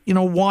 So,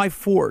 why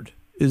Ford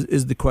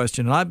is the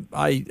question. And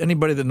I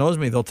anybody that knows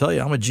me, they'll tell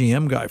you I'm a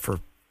GM guy for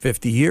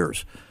 50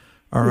 years.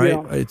 All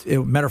right. Yeah.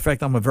 Matter of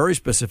fact, I'm a very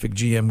specific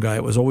GM guy.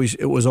 It was always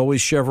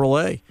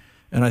Chevrolet,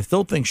 and I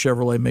still think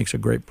Chevrolet makes a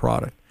great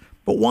product.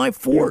 But why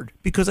Ford? Yeah.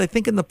 Because I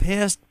think in the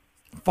past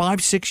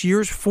 5-6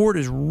 years, Ford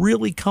has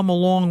really come a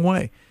long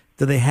way.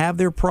 Do they have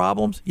their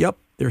problems? Yep,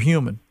 they're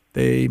human.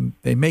 They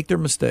make their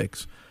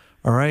mistakes.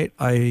 All right.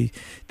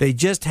 They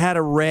just had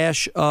a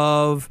rash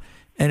of,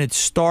 and it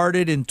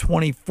started in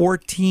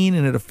 2014,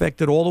 and it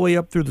affected all the way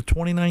up through the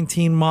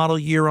 2019 model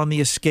year on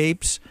the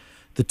Escapes,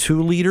 the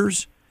 2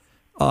 liters.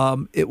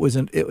 It was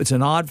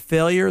an odd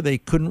failure. They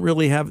couldn't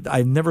really have.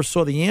 I never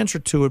saw the answer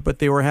to it, but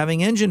they were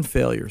having engine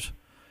failures.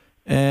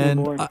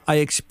 And I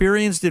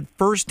experienced it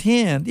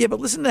firsthand. Yeah, but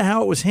listen to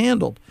how it was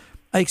handled.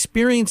 I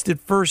experienced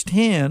it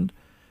firsthand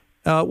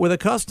with a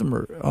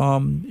customer.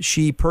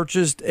 She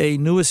purchased a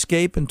new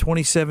Escape in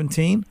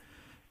 2017,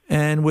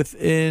 and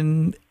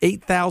within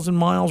 8,000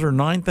 miles or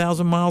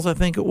 9,000 miles, I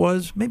think it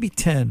was, maybe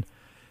 10,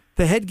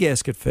 the head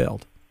gasket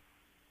failed.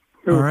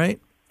 All right?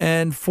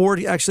 And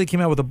Ford actually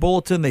came out with a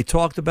bulletin. They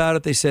talked about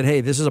it. They said,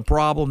 hey, this is a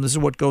problem. This is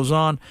what goes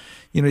on.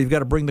 You've got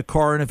to bring the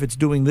car in if it's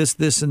doing this,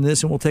 this, and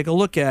this, and we'll take a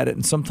look at it.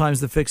 And sometimes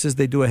the fixes,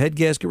 they do a head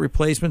gasket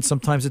replacement.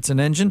 Sometimes it's an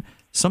engine.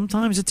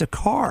 Sometimes it's a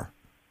car.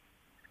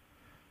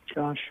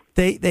 Gosh.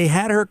 They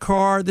had her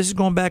car. This is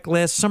going back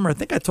last summer. I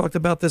think I talked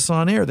about this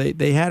on air.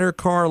 They had her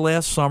car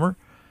last summer.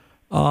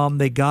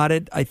 They got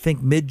it, I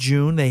think,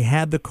 mid-June. They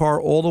had the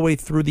car all the way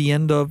through the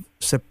end of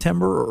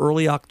September or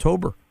early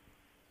October.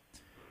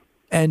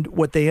 And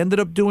what they ended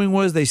up doing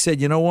was they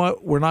said, you know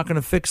what, we're not going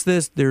to fix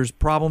this. There's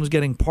problems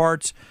getting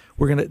parts.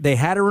 They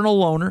had her in a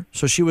loaner,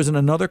 so she was in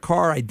another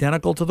car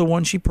identical to the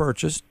one she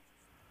purchased.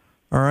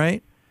 All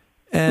right?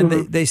 And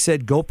they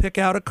said, go pick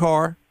out a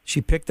car.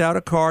 She picked out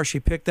a car. She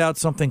picked out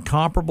something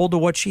comparable to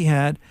what she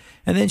had.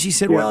 And then she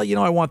said, well,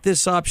 I want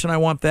this option. I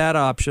want that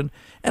option.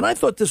 And I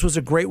thought this was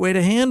a great way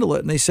to handle it.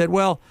 And they said,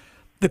 well,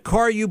 the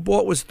car you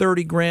bought was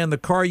 $30,000. The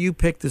car you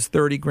picked is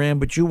 $30,000,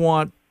 but you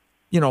want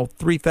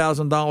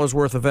 $3,000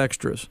 worth of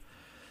extras.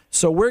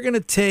 So we're going to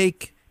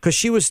take, because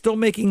she was still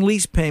making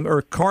lease payment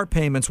or car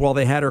payments while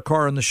they had her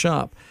car in the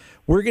shop.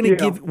 We're going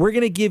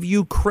to give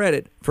you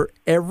credit for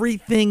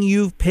everything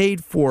you've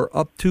paid for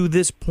up to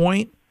this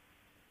point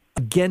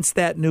against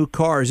that new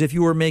car, as if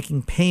you were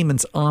making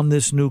payments on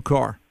this new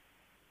car.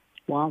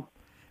 Wow.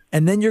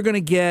 And then you're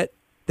going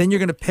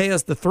to pay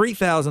us the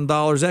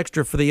 $3,000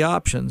 extra for the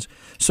options.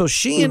 So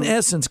she, in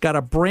essence, got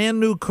a brand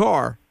new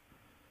car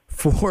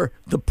for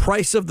the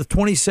price of the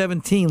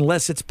 2017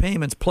 less its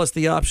payments plus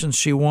the options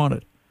she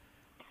wanted.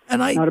 And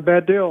not a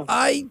bad deal.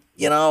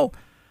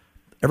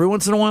 Every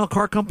once in a while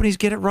car companies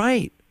get it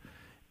right.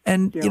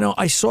 And,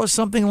 I saw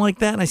something like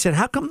that and I said,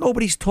 how come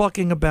nobody's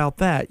talking about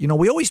that?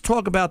 We always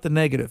talk about the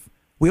negative.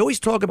 We always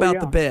talk about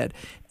the bad.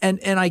 And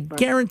I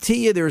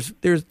guarantee you there's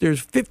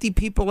 50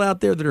 people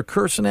out there that are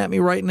cursing at me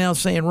right now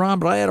saying, Ron,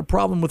 but I had a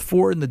problem with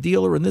Ford and the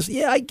dealer and this.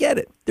 Yeah, I get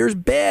it. There's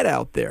bad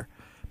out there.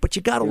 But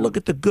you got to look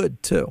at the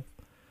good too.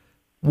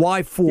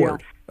 Why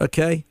Ford? Yeah.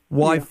 Okay?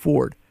 Why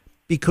Ford?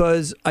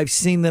 Because I've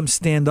seen them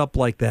stand up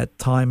like that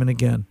time and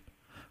again.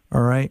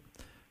 All right?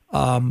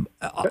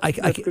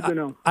 That's good to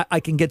know. I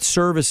can get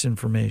service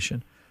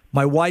information.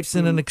 My wife's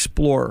in an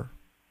Explorer.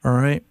 All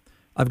right?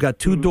 I've got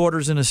 2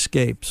 daughters in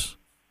Escapes.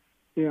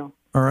 Yeah.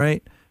 All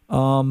right?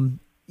 I've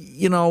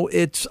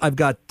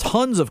got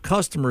tons of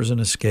customers in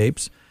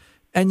Escapes,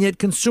 and yet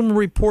Consumer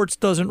Reports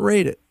doesn't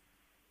rate it.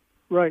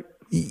 Right.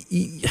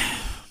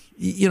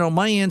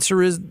 My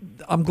answer is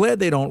I'm glad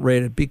they don't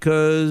rate it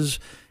because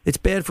it's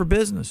bad for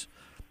business.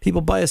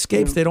 People buy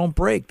Escapes, they don't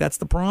break. That's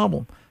the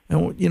problem.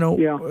 And,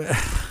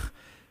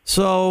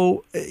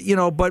 so,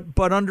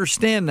 but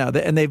understand now,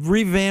 and they've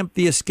revamped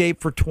the Escape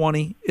for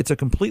 20. It's a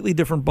completely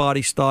different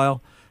body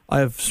style.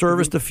 I've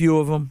serviced a few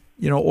of them,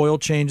 oil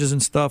changes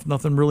and stuff,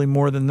 nothing really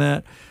more than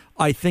that.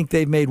 I think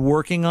they've made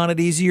working on it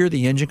easier.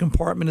 The engine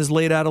compartment is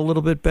laid out a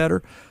little bit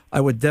better.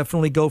 I would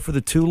definitely go for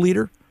the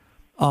 2-liter.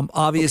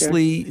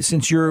 Obviously,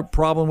 since your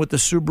problem with the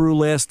Subaru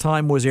last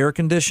time was air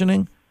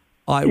conditioning,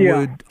 I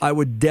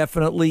would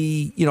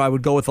definitely, I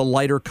would go with a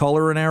lighter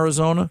color in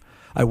Arizona.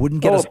 I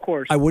wouldn't get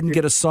I wouldn't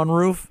get a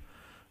sunroof.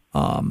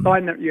 I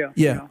know.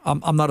 Yeah.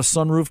 I'm not a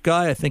sunroof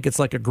guy. I think it's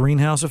like a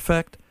greenhouse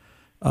effect.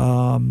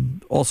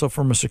 Also,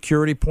 from a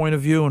security point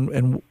of view,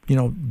 and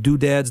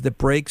doodads that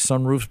break,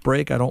 sunroofs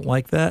break. I don't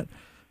like that.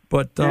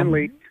 But and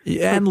leak.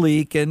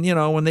 And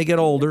when they get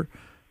older.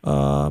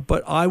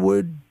 But I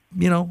would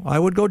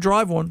go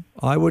drive one.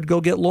 I would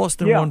go get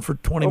lost in one for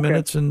 20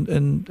 minutes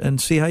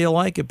and see how you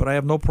like it. But I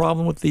have no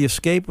problem with the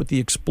Escape, with the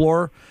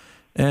Explorer.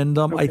 And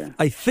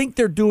I think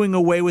they're doing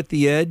away with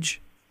the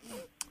Edge.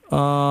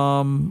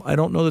 I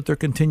don't know that they're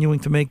continuing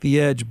to make the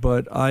Edge,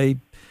 but I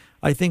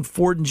I think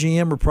Ford and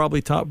GM are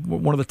probably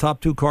one of the top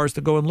two cars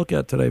to go and look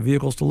at today,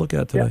 vehicles to look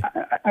at today.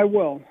 Yeah, I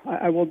will.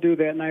 I will do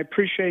that, and I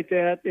appreciate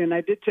that. And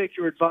I did take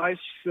your advice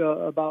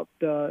about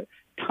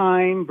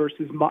time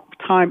versus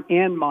time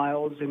and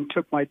miles, and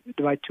took my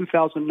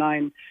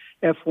 2009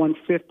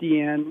 F-150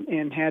 in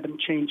and had them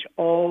change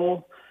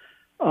all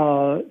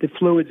the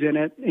fluids in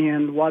it.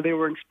 And while they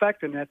were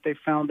inspecting it, they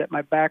found that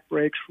my back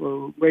brakes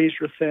were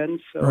razor thin.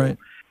 So right.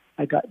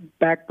 I got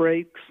back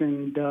brakes,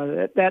 and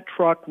that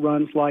truck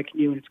runs like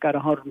new, and it's got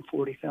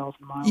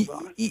 140,000 miles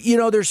on it. You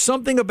know, there's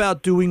something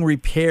about doing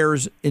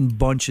repairs in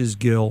bunches,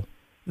 Gil,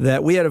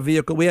 that we had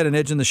an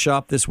Edge in the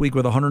shop this week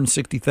with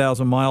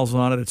 160,000 miles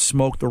on it. It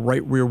smoked the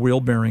right rear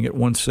wheel bearing at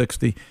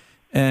 160.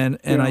 And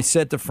I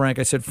said to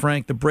Frank,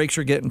 Frank, the brakes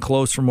are getting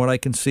close from what I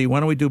can see. Why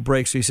don't we do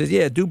brakes? So he says,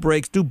 yeah, do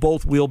brakes, do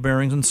both wheel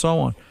bearings, and so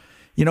on.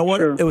 You know what?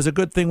 Sure. It was a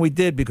good thing we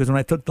did, because when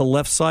I took the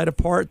left side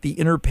apart, the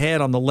inner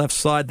pad on the left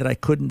side that I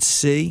couldn't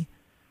see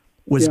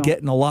was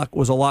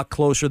was a lot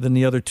closer than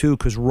the other two,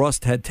 because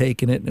rust had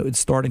taken it and it was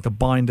starting to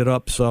bind it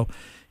up. So,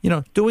 you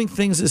know, doing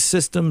things as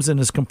systems and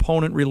as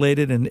component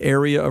related and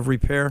area of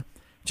repair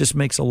just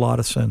makes a lot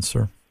of sense,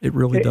 sir. It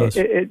really does.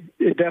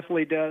 It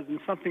definitely does. And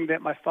something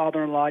that my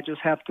father-in-law, I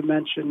just have to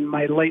mention,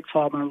 my late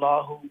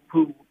father-in-law,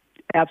 who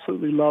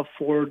absolutely loved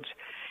Fords,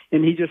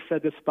 and he just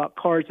said this about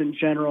cars in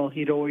general.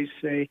 He'd always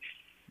say,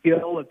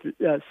 Gil,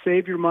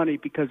 save your money,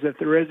 because if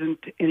there isn't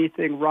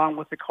anything wrong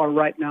with the car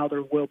right now,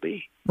 there will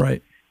be.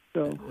 Right.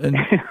 So, and,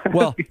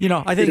 well, you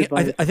know, I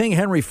think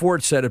Henry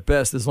Ford said it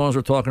best, as long as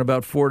we're talking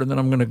about Ford, and then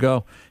I'm going to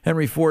go.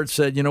 Henry Ford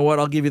said, you know what,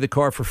 I'll give you the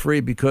car for free,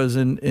 because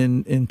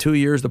in 2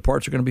 years the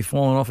parts are going to be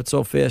falling off it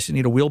so fast you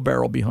need a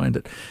wheelbarrow behind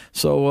it.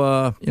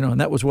 So, you know, and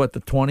that was what,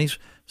 the 20s?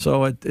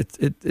 So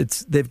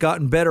it's they've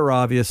gotten better,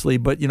 obviously,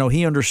 but, you know,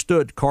 he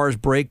understood cars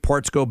break,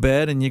 parts go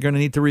bad, and you're going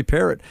to need to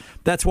repair it.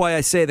 That's why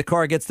I say the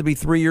car gets to be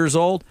 3 years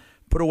old,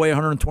 put away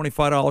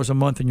 $125 a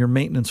month in your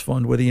maintenance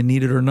fund, whether you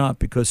need it or not,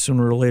 because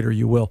sooner or later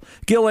you will.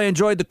 Gil, I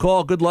enjoyed the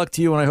call. Good luck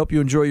to you, and I hope you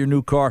enjoy your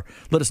new car.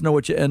 Let us know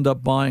what you end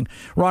up buying.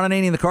 Ron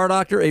Ananian, the Car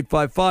Doctor,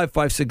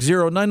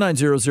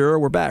 855-560-9900.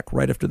 We're back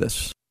right after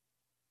this.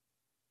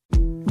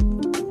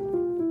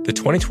 The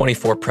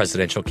 2024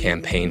 presidential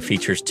campaign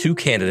features two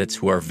candidates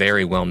who are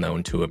very well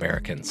known to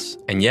Americans.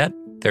 And yet,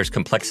 there's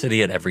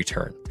complexity at every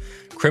turn.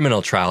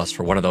 Criminal trials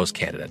for one of those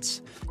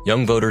candidates.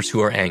 Young voters who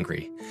are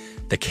angry.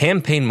 The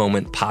Campaign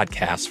Moment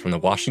podcast from the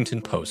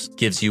Washington Post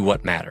gives you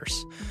what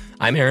matters.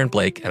 I'm Aaron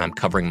Blake, and I'm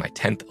covering my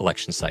 10th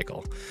election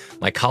cycle.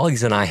 My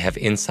colleagues and I have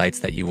insights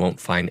that you won't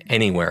find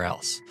anywhere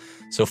else.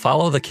 So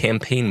follow The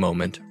Campaign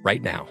Moment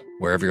right now,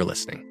 wherever you're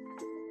listening.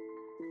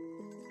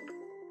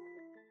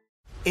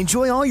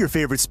 Enjoy all your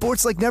favorite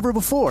sports like never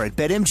before at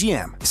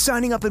BetMGM.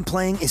 Signing up and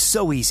playing is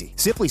so easy.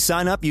 Simply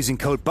sign up using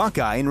code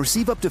Buckeye and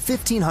receive up to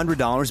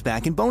 $1,500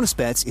 back in bonus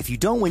bets if you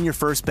don't win your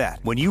first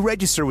bet. When you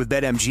register with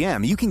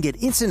BetMGM, you can get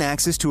instant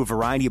access to a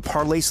variety of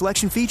parlay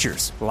selection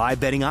features, live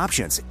betting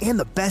options, and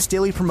the best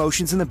daily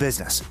promotions in the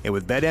business. And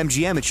with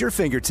BetMGM at your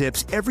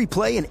fingertips, every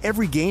play and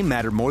every game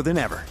matter more than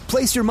ever.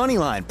 Place your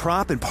moneyline,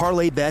 prop, and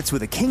parlay bets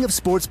with the king of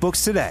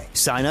sportsbooks today.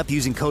 Sign up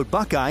using code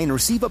Buckeye and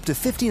receive up to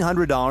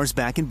 $1,500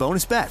 back in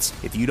bonus bets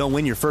if you don't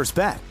win your first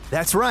bet.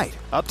 That's right,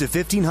 up to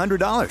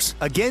 $1,500.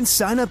 Again,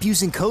 sign up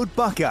using code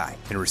Buckeye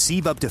and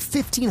receive up to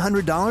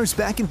 $1,500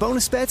 back in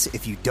bonus bets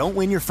if you don't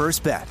win your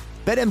first bet.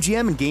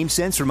 BetMGM and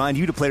GameSense remind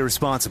you to play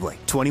responsibly.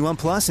 21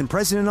 plus and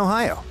present in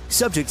Ohio.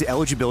 Subject to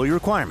eligibility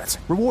requirements.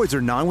 Rewards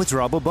are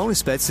non-withdrawable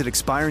bonus bets that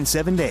expire in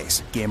 7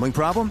 days. Gambling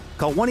problem?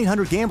 Call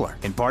 1-800-GAMBLER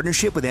in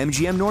partnership with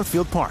MGM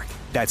Northfield Park.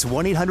 That's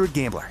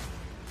 1-800-GAMBLER.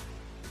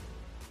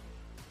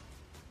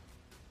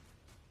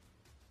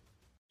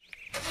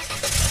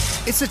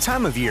 It's the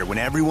time of year when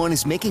everyone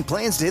is making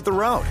plans to hit the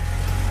road.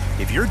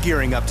 If you're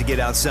gearing up to get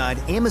outside,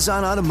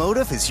 Amazon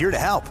Automotive is here to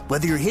help.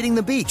 Whether you're hitting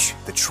the beach,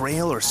 the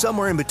trail, or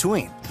somewhere in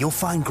between, you'll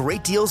find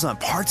great deals on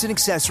parts and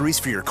accessories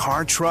for your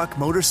car, truck,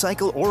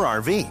 motorcycle, or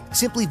RV.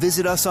 Simply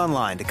visit us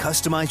online to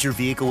customize your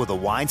vehicle with a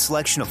wide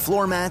selection of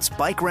floor mats,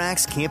 bike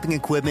racks, camping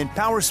equipment,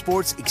 power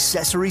sports,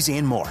 accessories,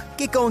 and more.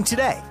 Get going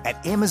today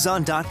at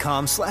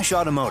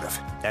Amazon.com/automotive.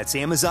 That's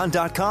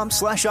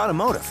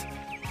Amazon.com/automotive.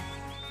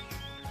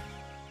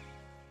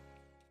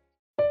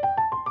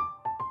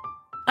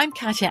 I'm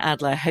Katya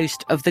Adler,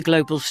 host of The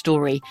Global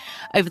Story.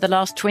 Over the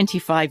last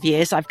 25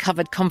 years, I've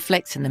covered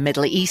conflicts in the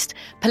Middle East,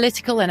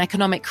 political and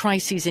economic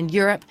crises in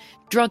Europe,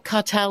 drug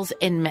cartels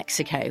in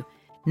Mexico.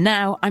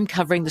 Now I'm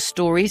covering the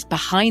stories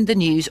behind the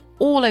news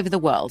all over the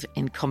world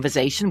in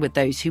conversation with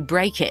those who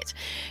break it.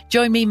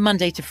 Join me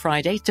Monday to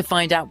Friday to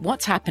find out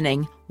what's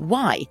happening,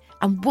 why,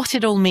 and what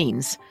it all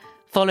means.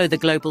 Follow The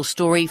Global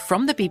Story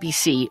from the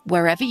BBC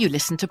wherever you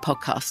listen to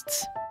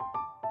podcasts.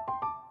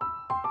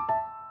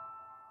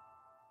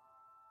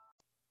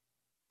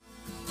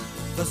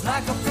 Was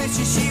like a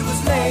picture, she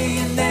was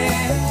laying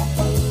there,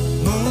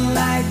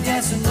 moonlight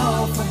dancing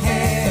off her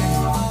hair.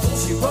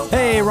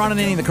 Hey, Ron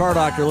Ananian, the Car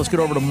Doctor. Let's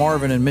get over to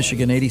Marvin in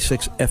Michigan,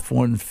 86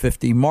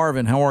 F-150.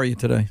 Marvin, how are you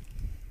today?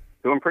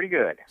 Doing pretty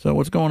good. So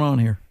what's going on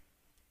here?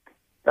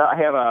 I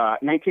have a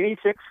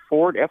 1986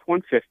 Ford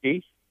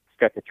F-150,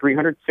 got the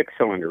 306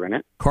 cylinder in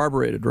it.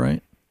 Carbureted,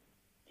 right?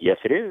 Yes,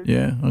 it is.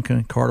 Yeah,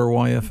 okay. Carter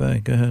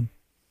YFA. Go ahead.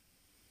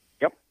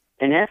 Yep.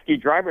 And after you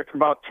drive it for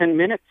about 10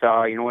 minutes,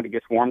 when it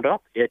gets warmed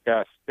up, it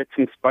spits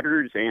and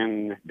sputters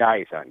and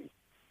dies on you.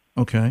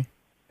 Okay.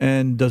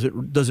 And does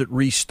it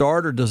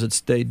restart or does it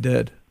stay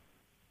dead?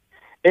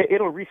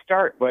 It'll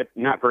restart, but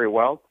not very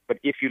well. But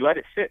if you let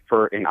it sit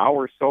for an hour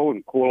or so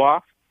and cool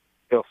off,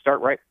 it'll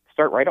start right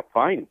up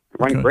fine.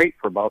 Run great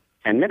for about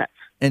 10 minutes.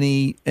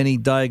 Any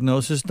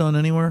diagnosis done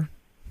anywhere?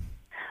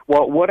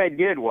 Well, what I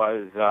did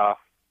was,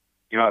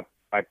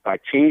 I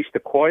changed the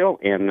coil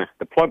and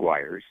the plug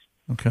wires.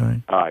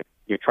 Okay.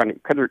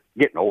 Because they're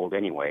getting old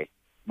anyway.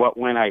 But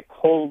when I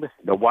pulled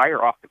the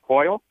wire off the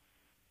coil,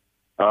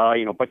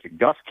 a bunch of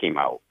dust came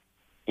out,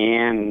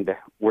 and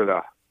where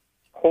the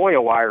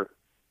coil wire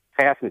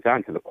fastens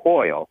onto the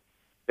coil,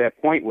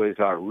 that point was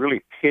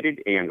really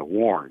pitted and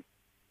worn.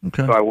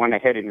 Okay. So I went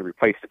ahead and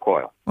replaced the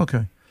coil.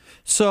 Okay.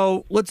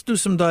 So let's do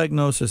some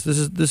diagnosis.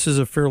 This is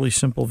a fairly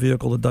simple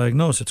vehicle to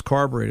diagnose. It's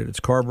carbureted. It's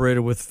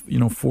carbureted with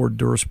Ford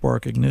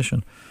DuraSpark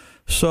ignition.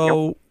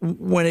 So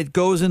when it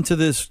goes into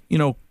this,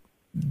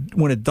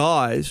 when it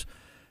dies,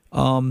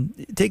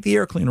 take the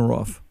air cleaner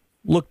off.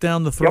 Look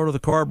down the throat of the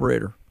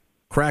carburetor.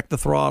 Crack the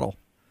throttle.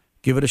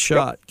 Give it a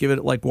shot. Give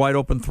it like wide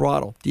open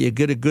throttle. Do you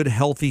get a good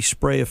healthy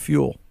spray of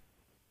fuel?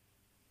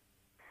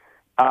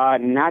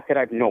 Not that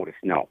I've noticed,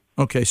 no.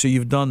 Okay, so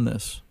you've done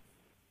this.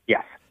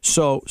 Yes.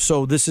 So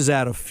this is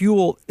out of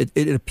fuel.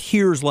 It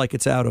appears like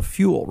it's out of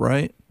fuel,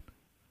 right?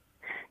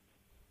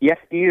 Yes,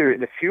 either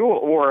the fuel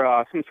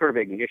or some sort of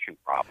ignition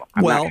problem.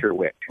 I'm not sure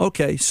which.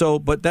 Okay,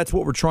 but that's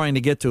what we're trying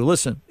to get to.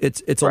 Listen,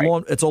 it's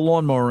a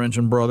lawnmower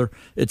engine, brother.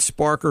 It's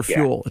spark or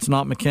fuel. It's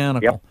not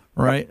mechanical,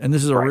 right? And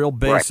this is a real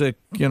basic.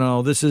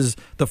 This is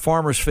the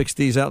farmers fix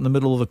these out in the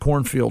middle of the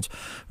cornfields.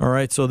 All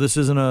right, so this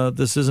isn't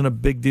a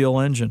big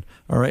deal engine.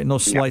 All right, no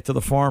slight to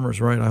the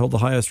farmers, right? I hold the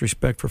highest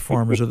respect for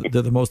farmers.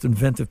 They're the most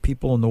inventive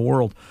people in the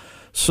world.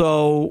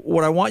 So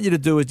what I want you to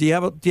do is, do you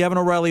have an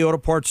O'Reilly Auto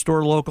Parts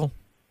store local?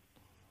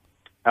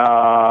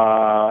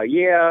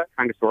 Yeah,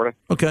 kind of, sort of.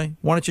 Okay.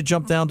 Why don't you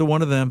jump down to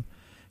one of them,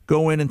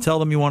 go in and tell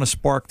them you want a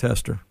spark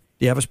tester.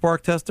 Do you have a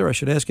spark tester? I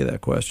should ask you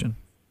that question.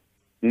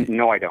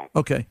 No, I don't.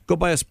 Okay. Go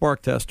buy a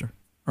spark tester.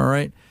 All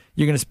right.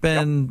 You're going to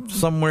spend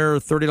somewhere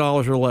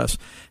 $30 or less.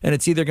 And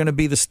it's either going to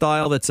be the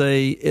style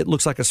it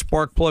looks like a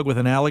spark plug with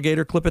an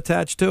alligator clip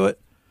attached to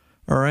it.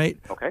 All right.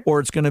 Okay. Or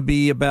it's going to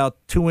be about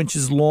 2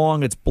 inches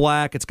long. It's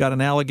black. It's got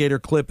an alligator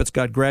clip. It's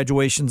got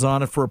graduations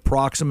on it for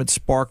approximate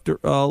spark,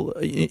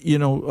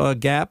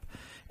 gap.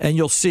 And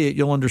you'll see it.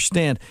 You'll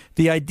understand.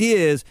 The idea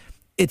is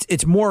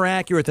it's more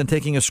accurate than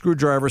taking a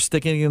screwdriver,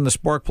 sticking it in the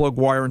spark plug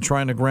wire, and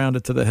trying to ground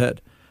it to the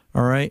head.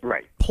 All right.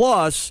 Right.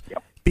 Plus,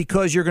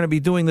 because you're going to be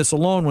doing this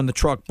alone when the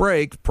truck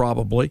breaks,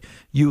 probably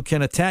you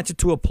can attach it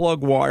to a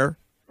plug wire.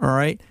 All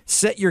right,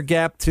 set your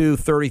gap to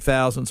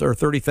 30,000 or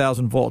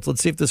 30,000 volts.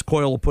 Let's see if this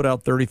coil will put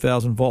out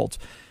 30,000 volts.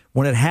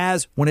 When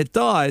it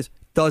dies,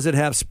 does it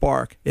have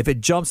spark? If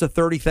it jumps a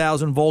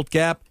 30,000 volt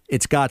gap,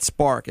 it's got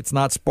spark. It's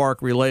not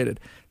spark related.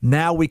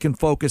 Now we can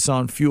focus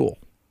on fuel.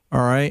 All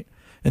right,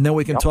 and then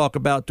we can talk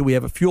about, do we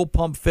have a fuel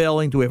pump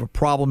failing? Do we have a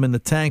problem in the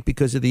tank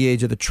because of the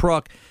age of the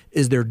truck?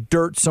 Is there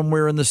dirt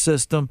somewhere in the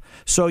system?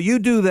 So you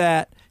do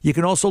that. You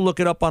can also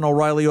look it up on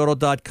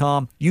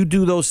O'ReillyAuto.com. You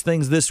do those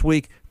things this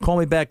week. Call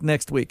me back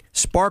next week.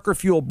 Spark or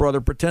fuel, brother.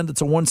 Pretend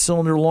it's a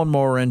one-cylinder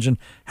lawnmower engine.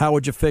 How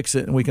would you fix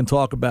it? And we can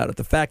talk about it.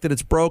 The fact that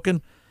it's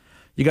broken,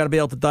 you got to be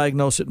able to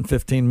diagnose it in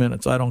 15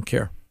 minutes. I don't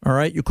care. All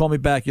right? You call me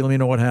back. You let me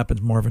know what happens,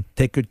 Marvin.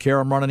 Take good care.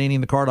 I'm Ron Ananian,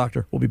 the Car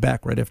Doctor. We'll be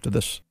back right after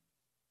this.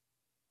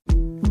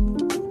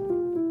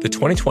 The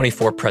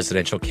 2024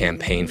 presidential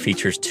campaign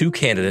features two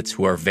candidates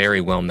who are very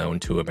well known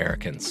to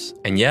Americans.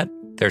 And yet,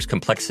 there's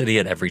complexity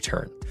at every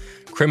turn.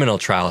 Criminal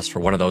trials for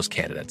one of those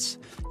candidates.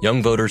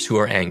 Young voters who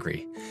are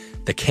angry.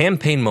 The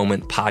Campaign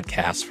Moment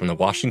podcast from the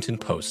Washington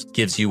Post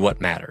gives you what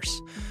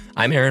matters.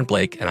 I'm Aaron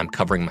Blake, and I'm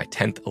covering my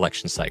 10th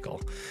election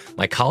cycle.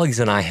 My colleagues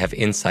and I have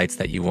insights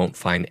that you won't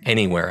find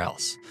anywhere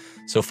else.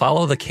 So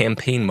follow the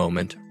Campaign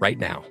Moment right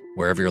now,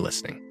 wherever you're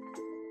listening.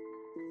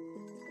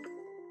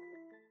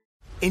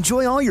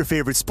 Enjoy all your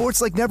favorite sports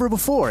like never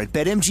before at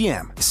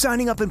BetMGM.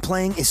 Signing up and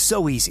playing is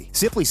so easy.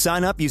 Simply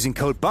sign up using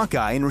code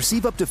Buckeye and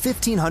receive up to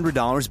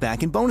 $1,500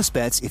 back in bonus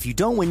bets if you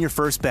don't win your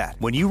first bet.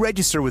 When you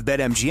register with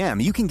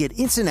BetMGM, you can get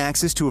instant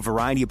access to a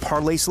variety of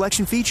parlay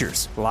selection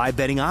features, live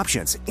betting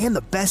options, and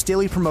the best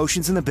daily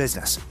promotions in the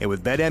business. And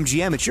with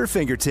BetMGM at your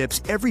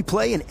fingertips, every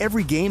play and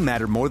every game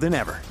matter more than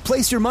ever.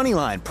 Place your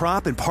moneyline,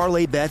 prop, and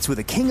parlay bets with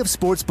the king of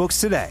sportsbooks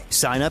today.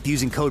 Sign up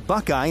using code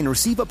Buckeye and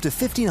receive up to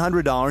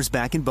 $1,500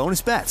 back in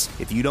bonus bets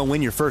if you don't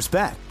win your first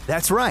bet.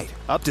 That's right,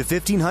 up to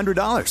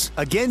 $1,500.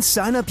 Again,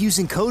 sign up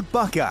using code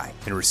Buckeye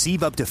and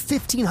receive up to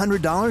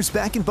 $1,500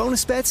 back in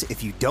bonus bets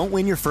if you don't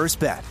win your first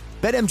bet.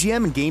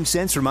 BetMGM and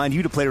GameSense remind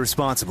you to play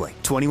responsibly.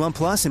 21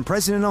 plus and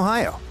present in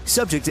Ohio.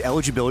 Subject to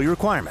eligibility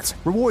requirements.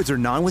 Rewards are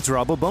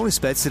non-withdrawable bonus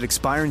bets that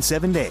expire in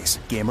 7 days.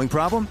 Gambling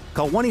problem?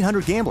 Call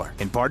 1-800-GAMBLER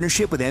in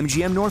partnership with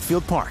MGM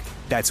Northfield Park.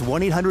 That's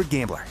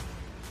 1-800-GAMBLER.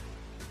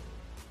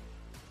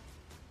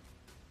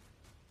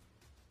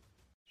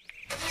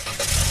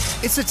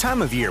 It's the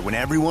time of year when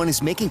everyone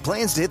is making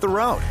plans to hit the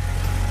road.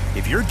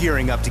 If you're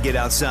gearing up to get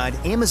outside,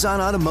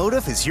 Amazon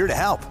Automotive is here to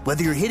help.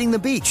 Whether you're hitting the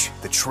beach,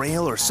 the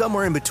trail, or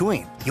somewhere in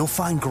between, you'll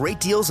find great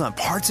deals on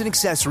parts and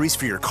accessories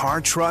for your car,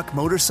 truck,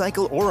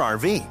 motorcycle, or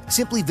RV.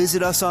 Simply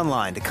visit us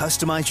online to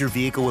customize your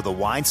vehicle with a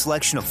wide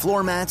selection of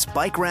floor mats,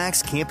 bike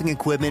racks, camping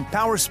equipment,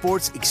 power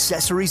sports,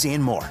 accessories,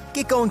 and more.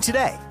 Get going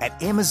today at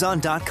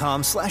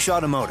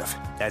Amazon.com/automotive.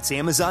 That's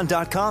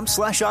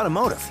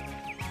Amazon.com/automotive.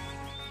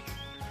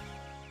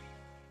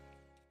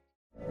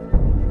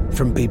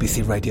 From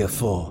BBC Radio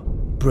 4,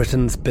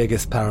 Britain's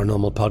biggest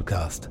paranormal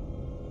podcast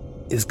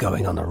is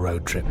going on a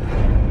road trip.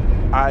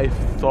 I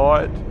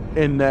thought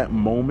in that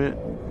moment,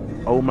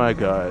 oh my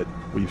God,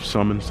 we've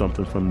summoned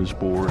something from this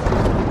board.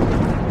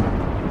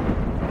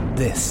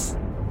 This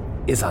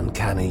is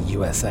Uncanny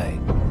USA.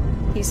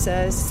 He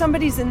says,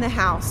 somebody's in the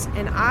house,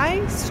 and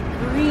I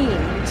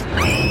screamed.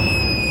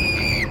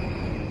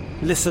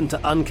 Listen to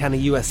Uncanny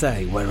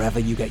USA wherever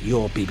you get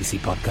your BBC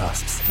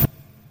podcasts,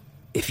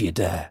 if you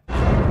dare.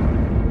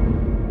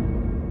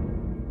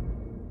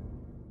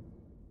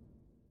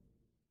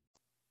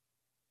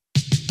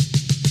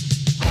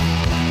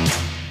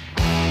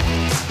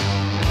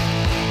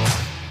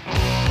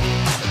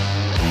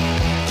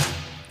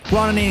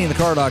 Ron Ananian, the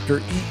car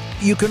doctor.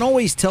 You can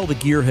always tell the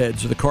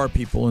gearheads or the car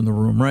people in the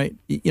room, right?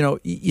 You know,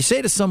 you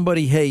say to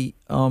somebody, hey,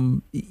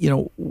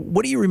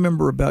 what do you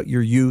remember about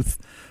your youth?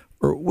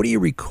 Or what do you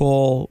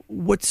recall?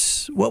 What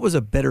was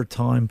a better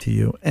time to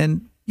you?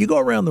 And you go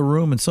around the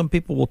room and some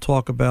people will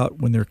talk about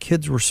when their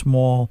kids were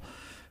small,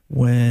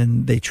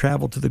 when they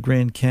traveled to the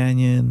Grand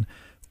Canyon,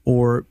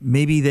 or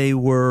maybe they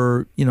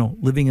were,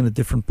 living in a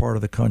different part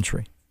of the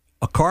country.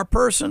 A car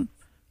person?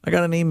 I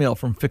got an email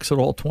from Fix It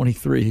All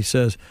 23. He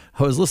says,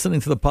 I was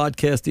listening to the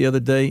podcast the other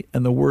day,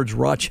 and the words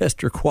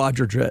Rochester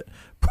Quadrajet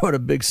brought a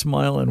big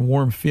smile and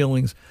warm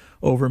feelings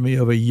over me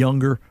of a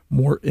younger,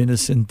 more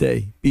innocent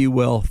day. Be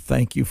well.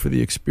 Thank you for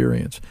the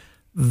experience.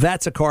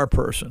 That's a car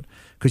person.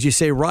 Because you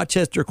say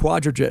Rochester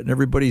Quadrajet, and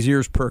everybody's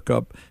ears perk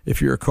up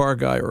if you're a car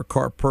guy or a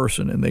car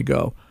person, and they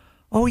go,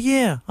 oh,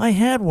 yeah, I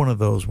had one of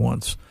those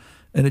once.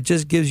 And it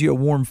just gives you a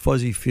warm,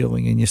 fuzzy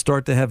feeling, and you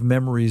start to have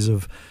memories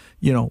of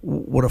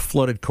what a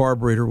flooded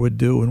carburetor would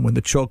do, and when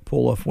the choke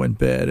pull-off went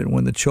bad, and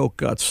when the choke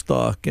got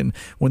stuck, and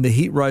when the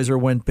heat riser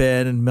went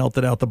bad and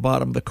melted out the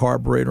bottom of the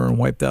carburetor and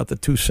wiped out the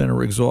two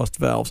center exhaust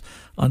valves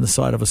on the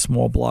side of a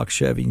small block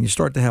Chevy. And you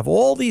start to have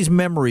all these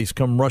memories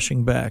come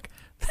rushing back.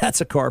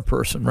 That's a car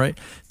person, right?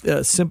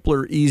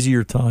 Simpler,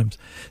 easier times.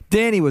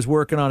 Danny was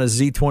working on his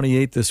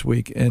Z28 this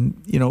week,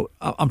 and,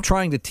 I'm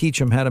trying to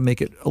teach him how to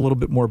make it a little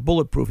bit more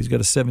bulletproof. He's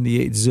got a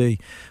 78Z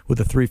with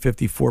a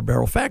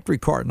 354-barrel factory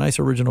car, nice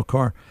original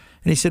car.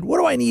 And he said, what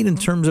do I need in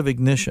terms of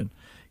ignition?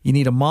 You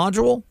need a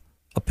module,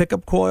 a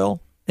pickup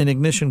coil, an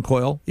ignition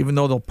coil, even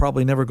though they'll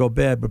probably never go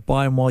bad, but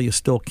buy them while you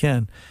still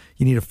can.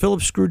 You need a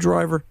Phillips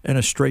screwdriver and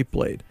a straight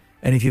blade.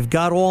 And if you've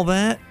got all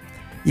that,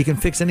 you can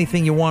fix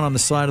anything you want on the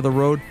side of the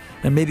road,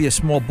 and maybe a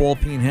small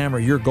ball-peen hammer.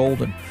 You're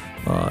golden.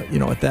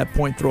 At that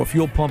point, throw a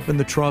fuel pump in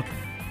the trunk,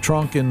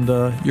 and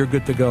you're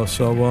good to go.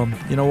 So,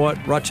 you know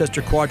what?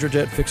 Rochester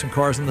Quadrajet, fixing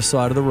cars on the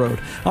side of the road.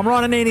 I'm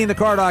Ron Ananian, the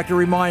car doctor,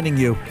 reminding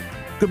you,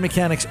 good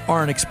mechanics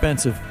aren't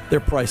expensive. They're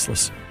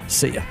priceless.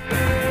 See ya.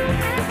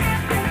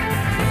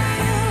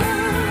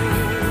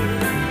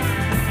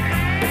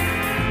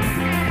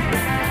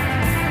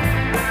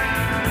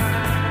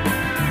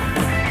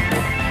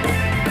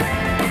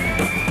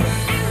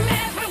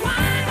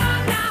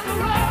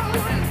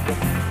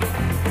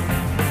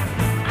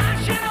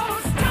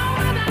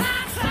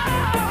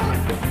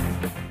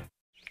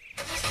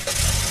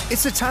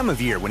 It's the time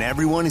of year when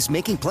everyone is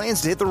making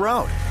plans to hit the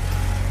road.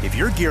 If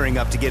you're gearing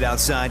up to get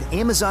outside,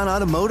 Amazon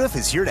Automotive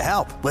is here to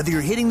help. Whether you're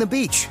hitting the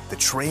beach, the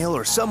trail,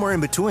 or somewhere in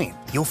between,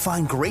 you'll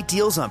find great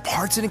deals on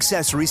parts and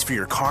accessories for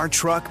your car,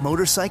 truck,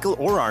 motorcycle,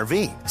 or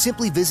RV.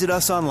 Simply visit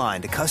us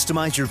online to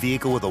customize your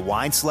vehicle with a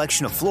wide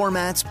selection of floor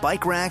mats,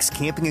 bike racks,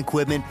 camping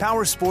equipment,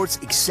 power sports,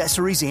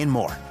 accessories, and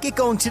more. Get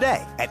going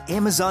today at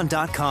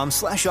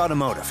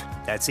Amazon.com/automotive.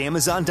 That's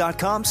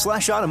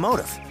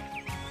Amazon.com/automotive.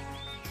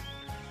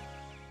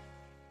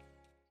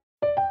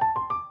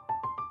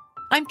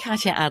 I'm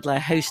Katya Adler,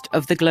 host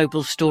of The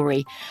Global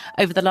Story.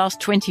 Over the last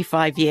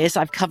 25 years,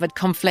 I've covered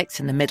conflicts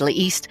in the Middle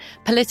East,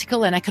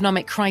 political and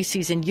economic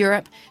crises in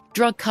Europe,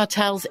 drug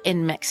cartels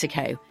in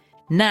Mexico.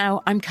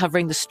 Now I'm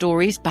covering the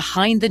stories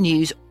behind the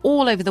news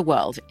all over the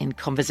world in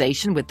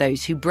conversation with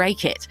those who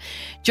break it.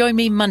 Join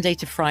me Monday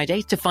to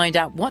Friday to find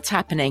out what's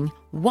happening,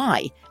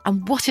 why,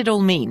 and what it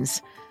all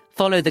means.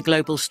 Follow The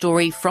Global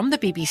Story from the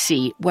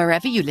BBC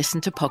wherever you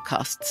listen to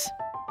podcasts.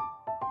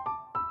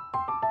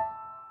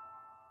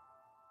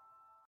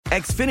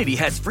 Xfinity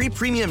has free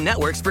premium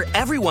networks for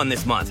everyone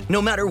this month,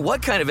 no matter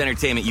what kind of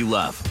entertainment you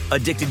love.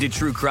 Addicted to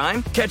true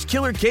crime? Catch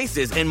killer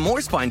cases and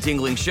more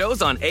spine-tingling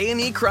shows on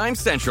A&E Crime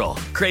Central.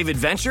 Crave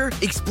adventure?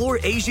 Explore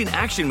Asian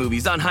action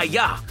movies on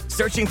Hi-YAH.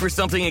 Searching for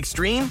something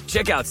extreme?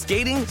 Check out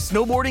skating,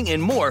 snowboarding,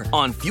 and more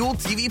on Fuel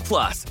TV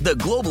Plus, the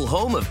global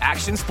home of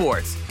action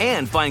sports.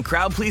 And find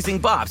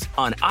crowd-pleasing bops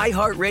on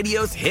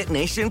iHeartRadio's Hit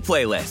Nation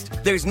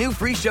playlist. There's new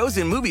free shows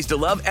and movies to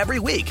love every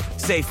week.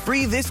 Say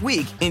free this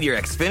week in your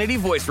Xfinity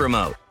voice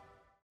remote.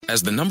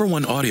 As the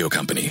 #1 audio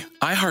company,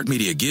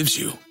 iHeartMedia gives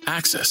you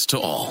access to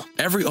all.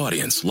 Every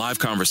audience, live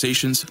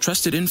conversations,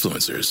 trusted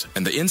influencers,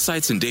 and the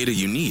insights and data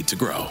you need to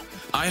grow.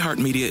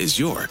 iHeartMedia is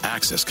your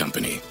access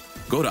company.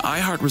 Go to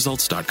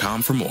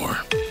iHeartResults.com for more.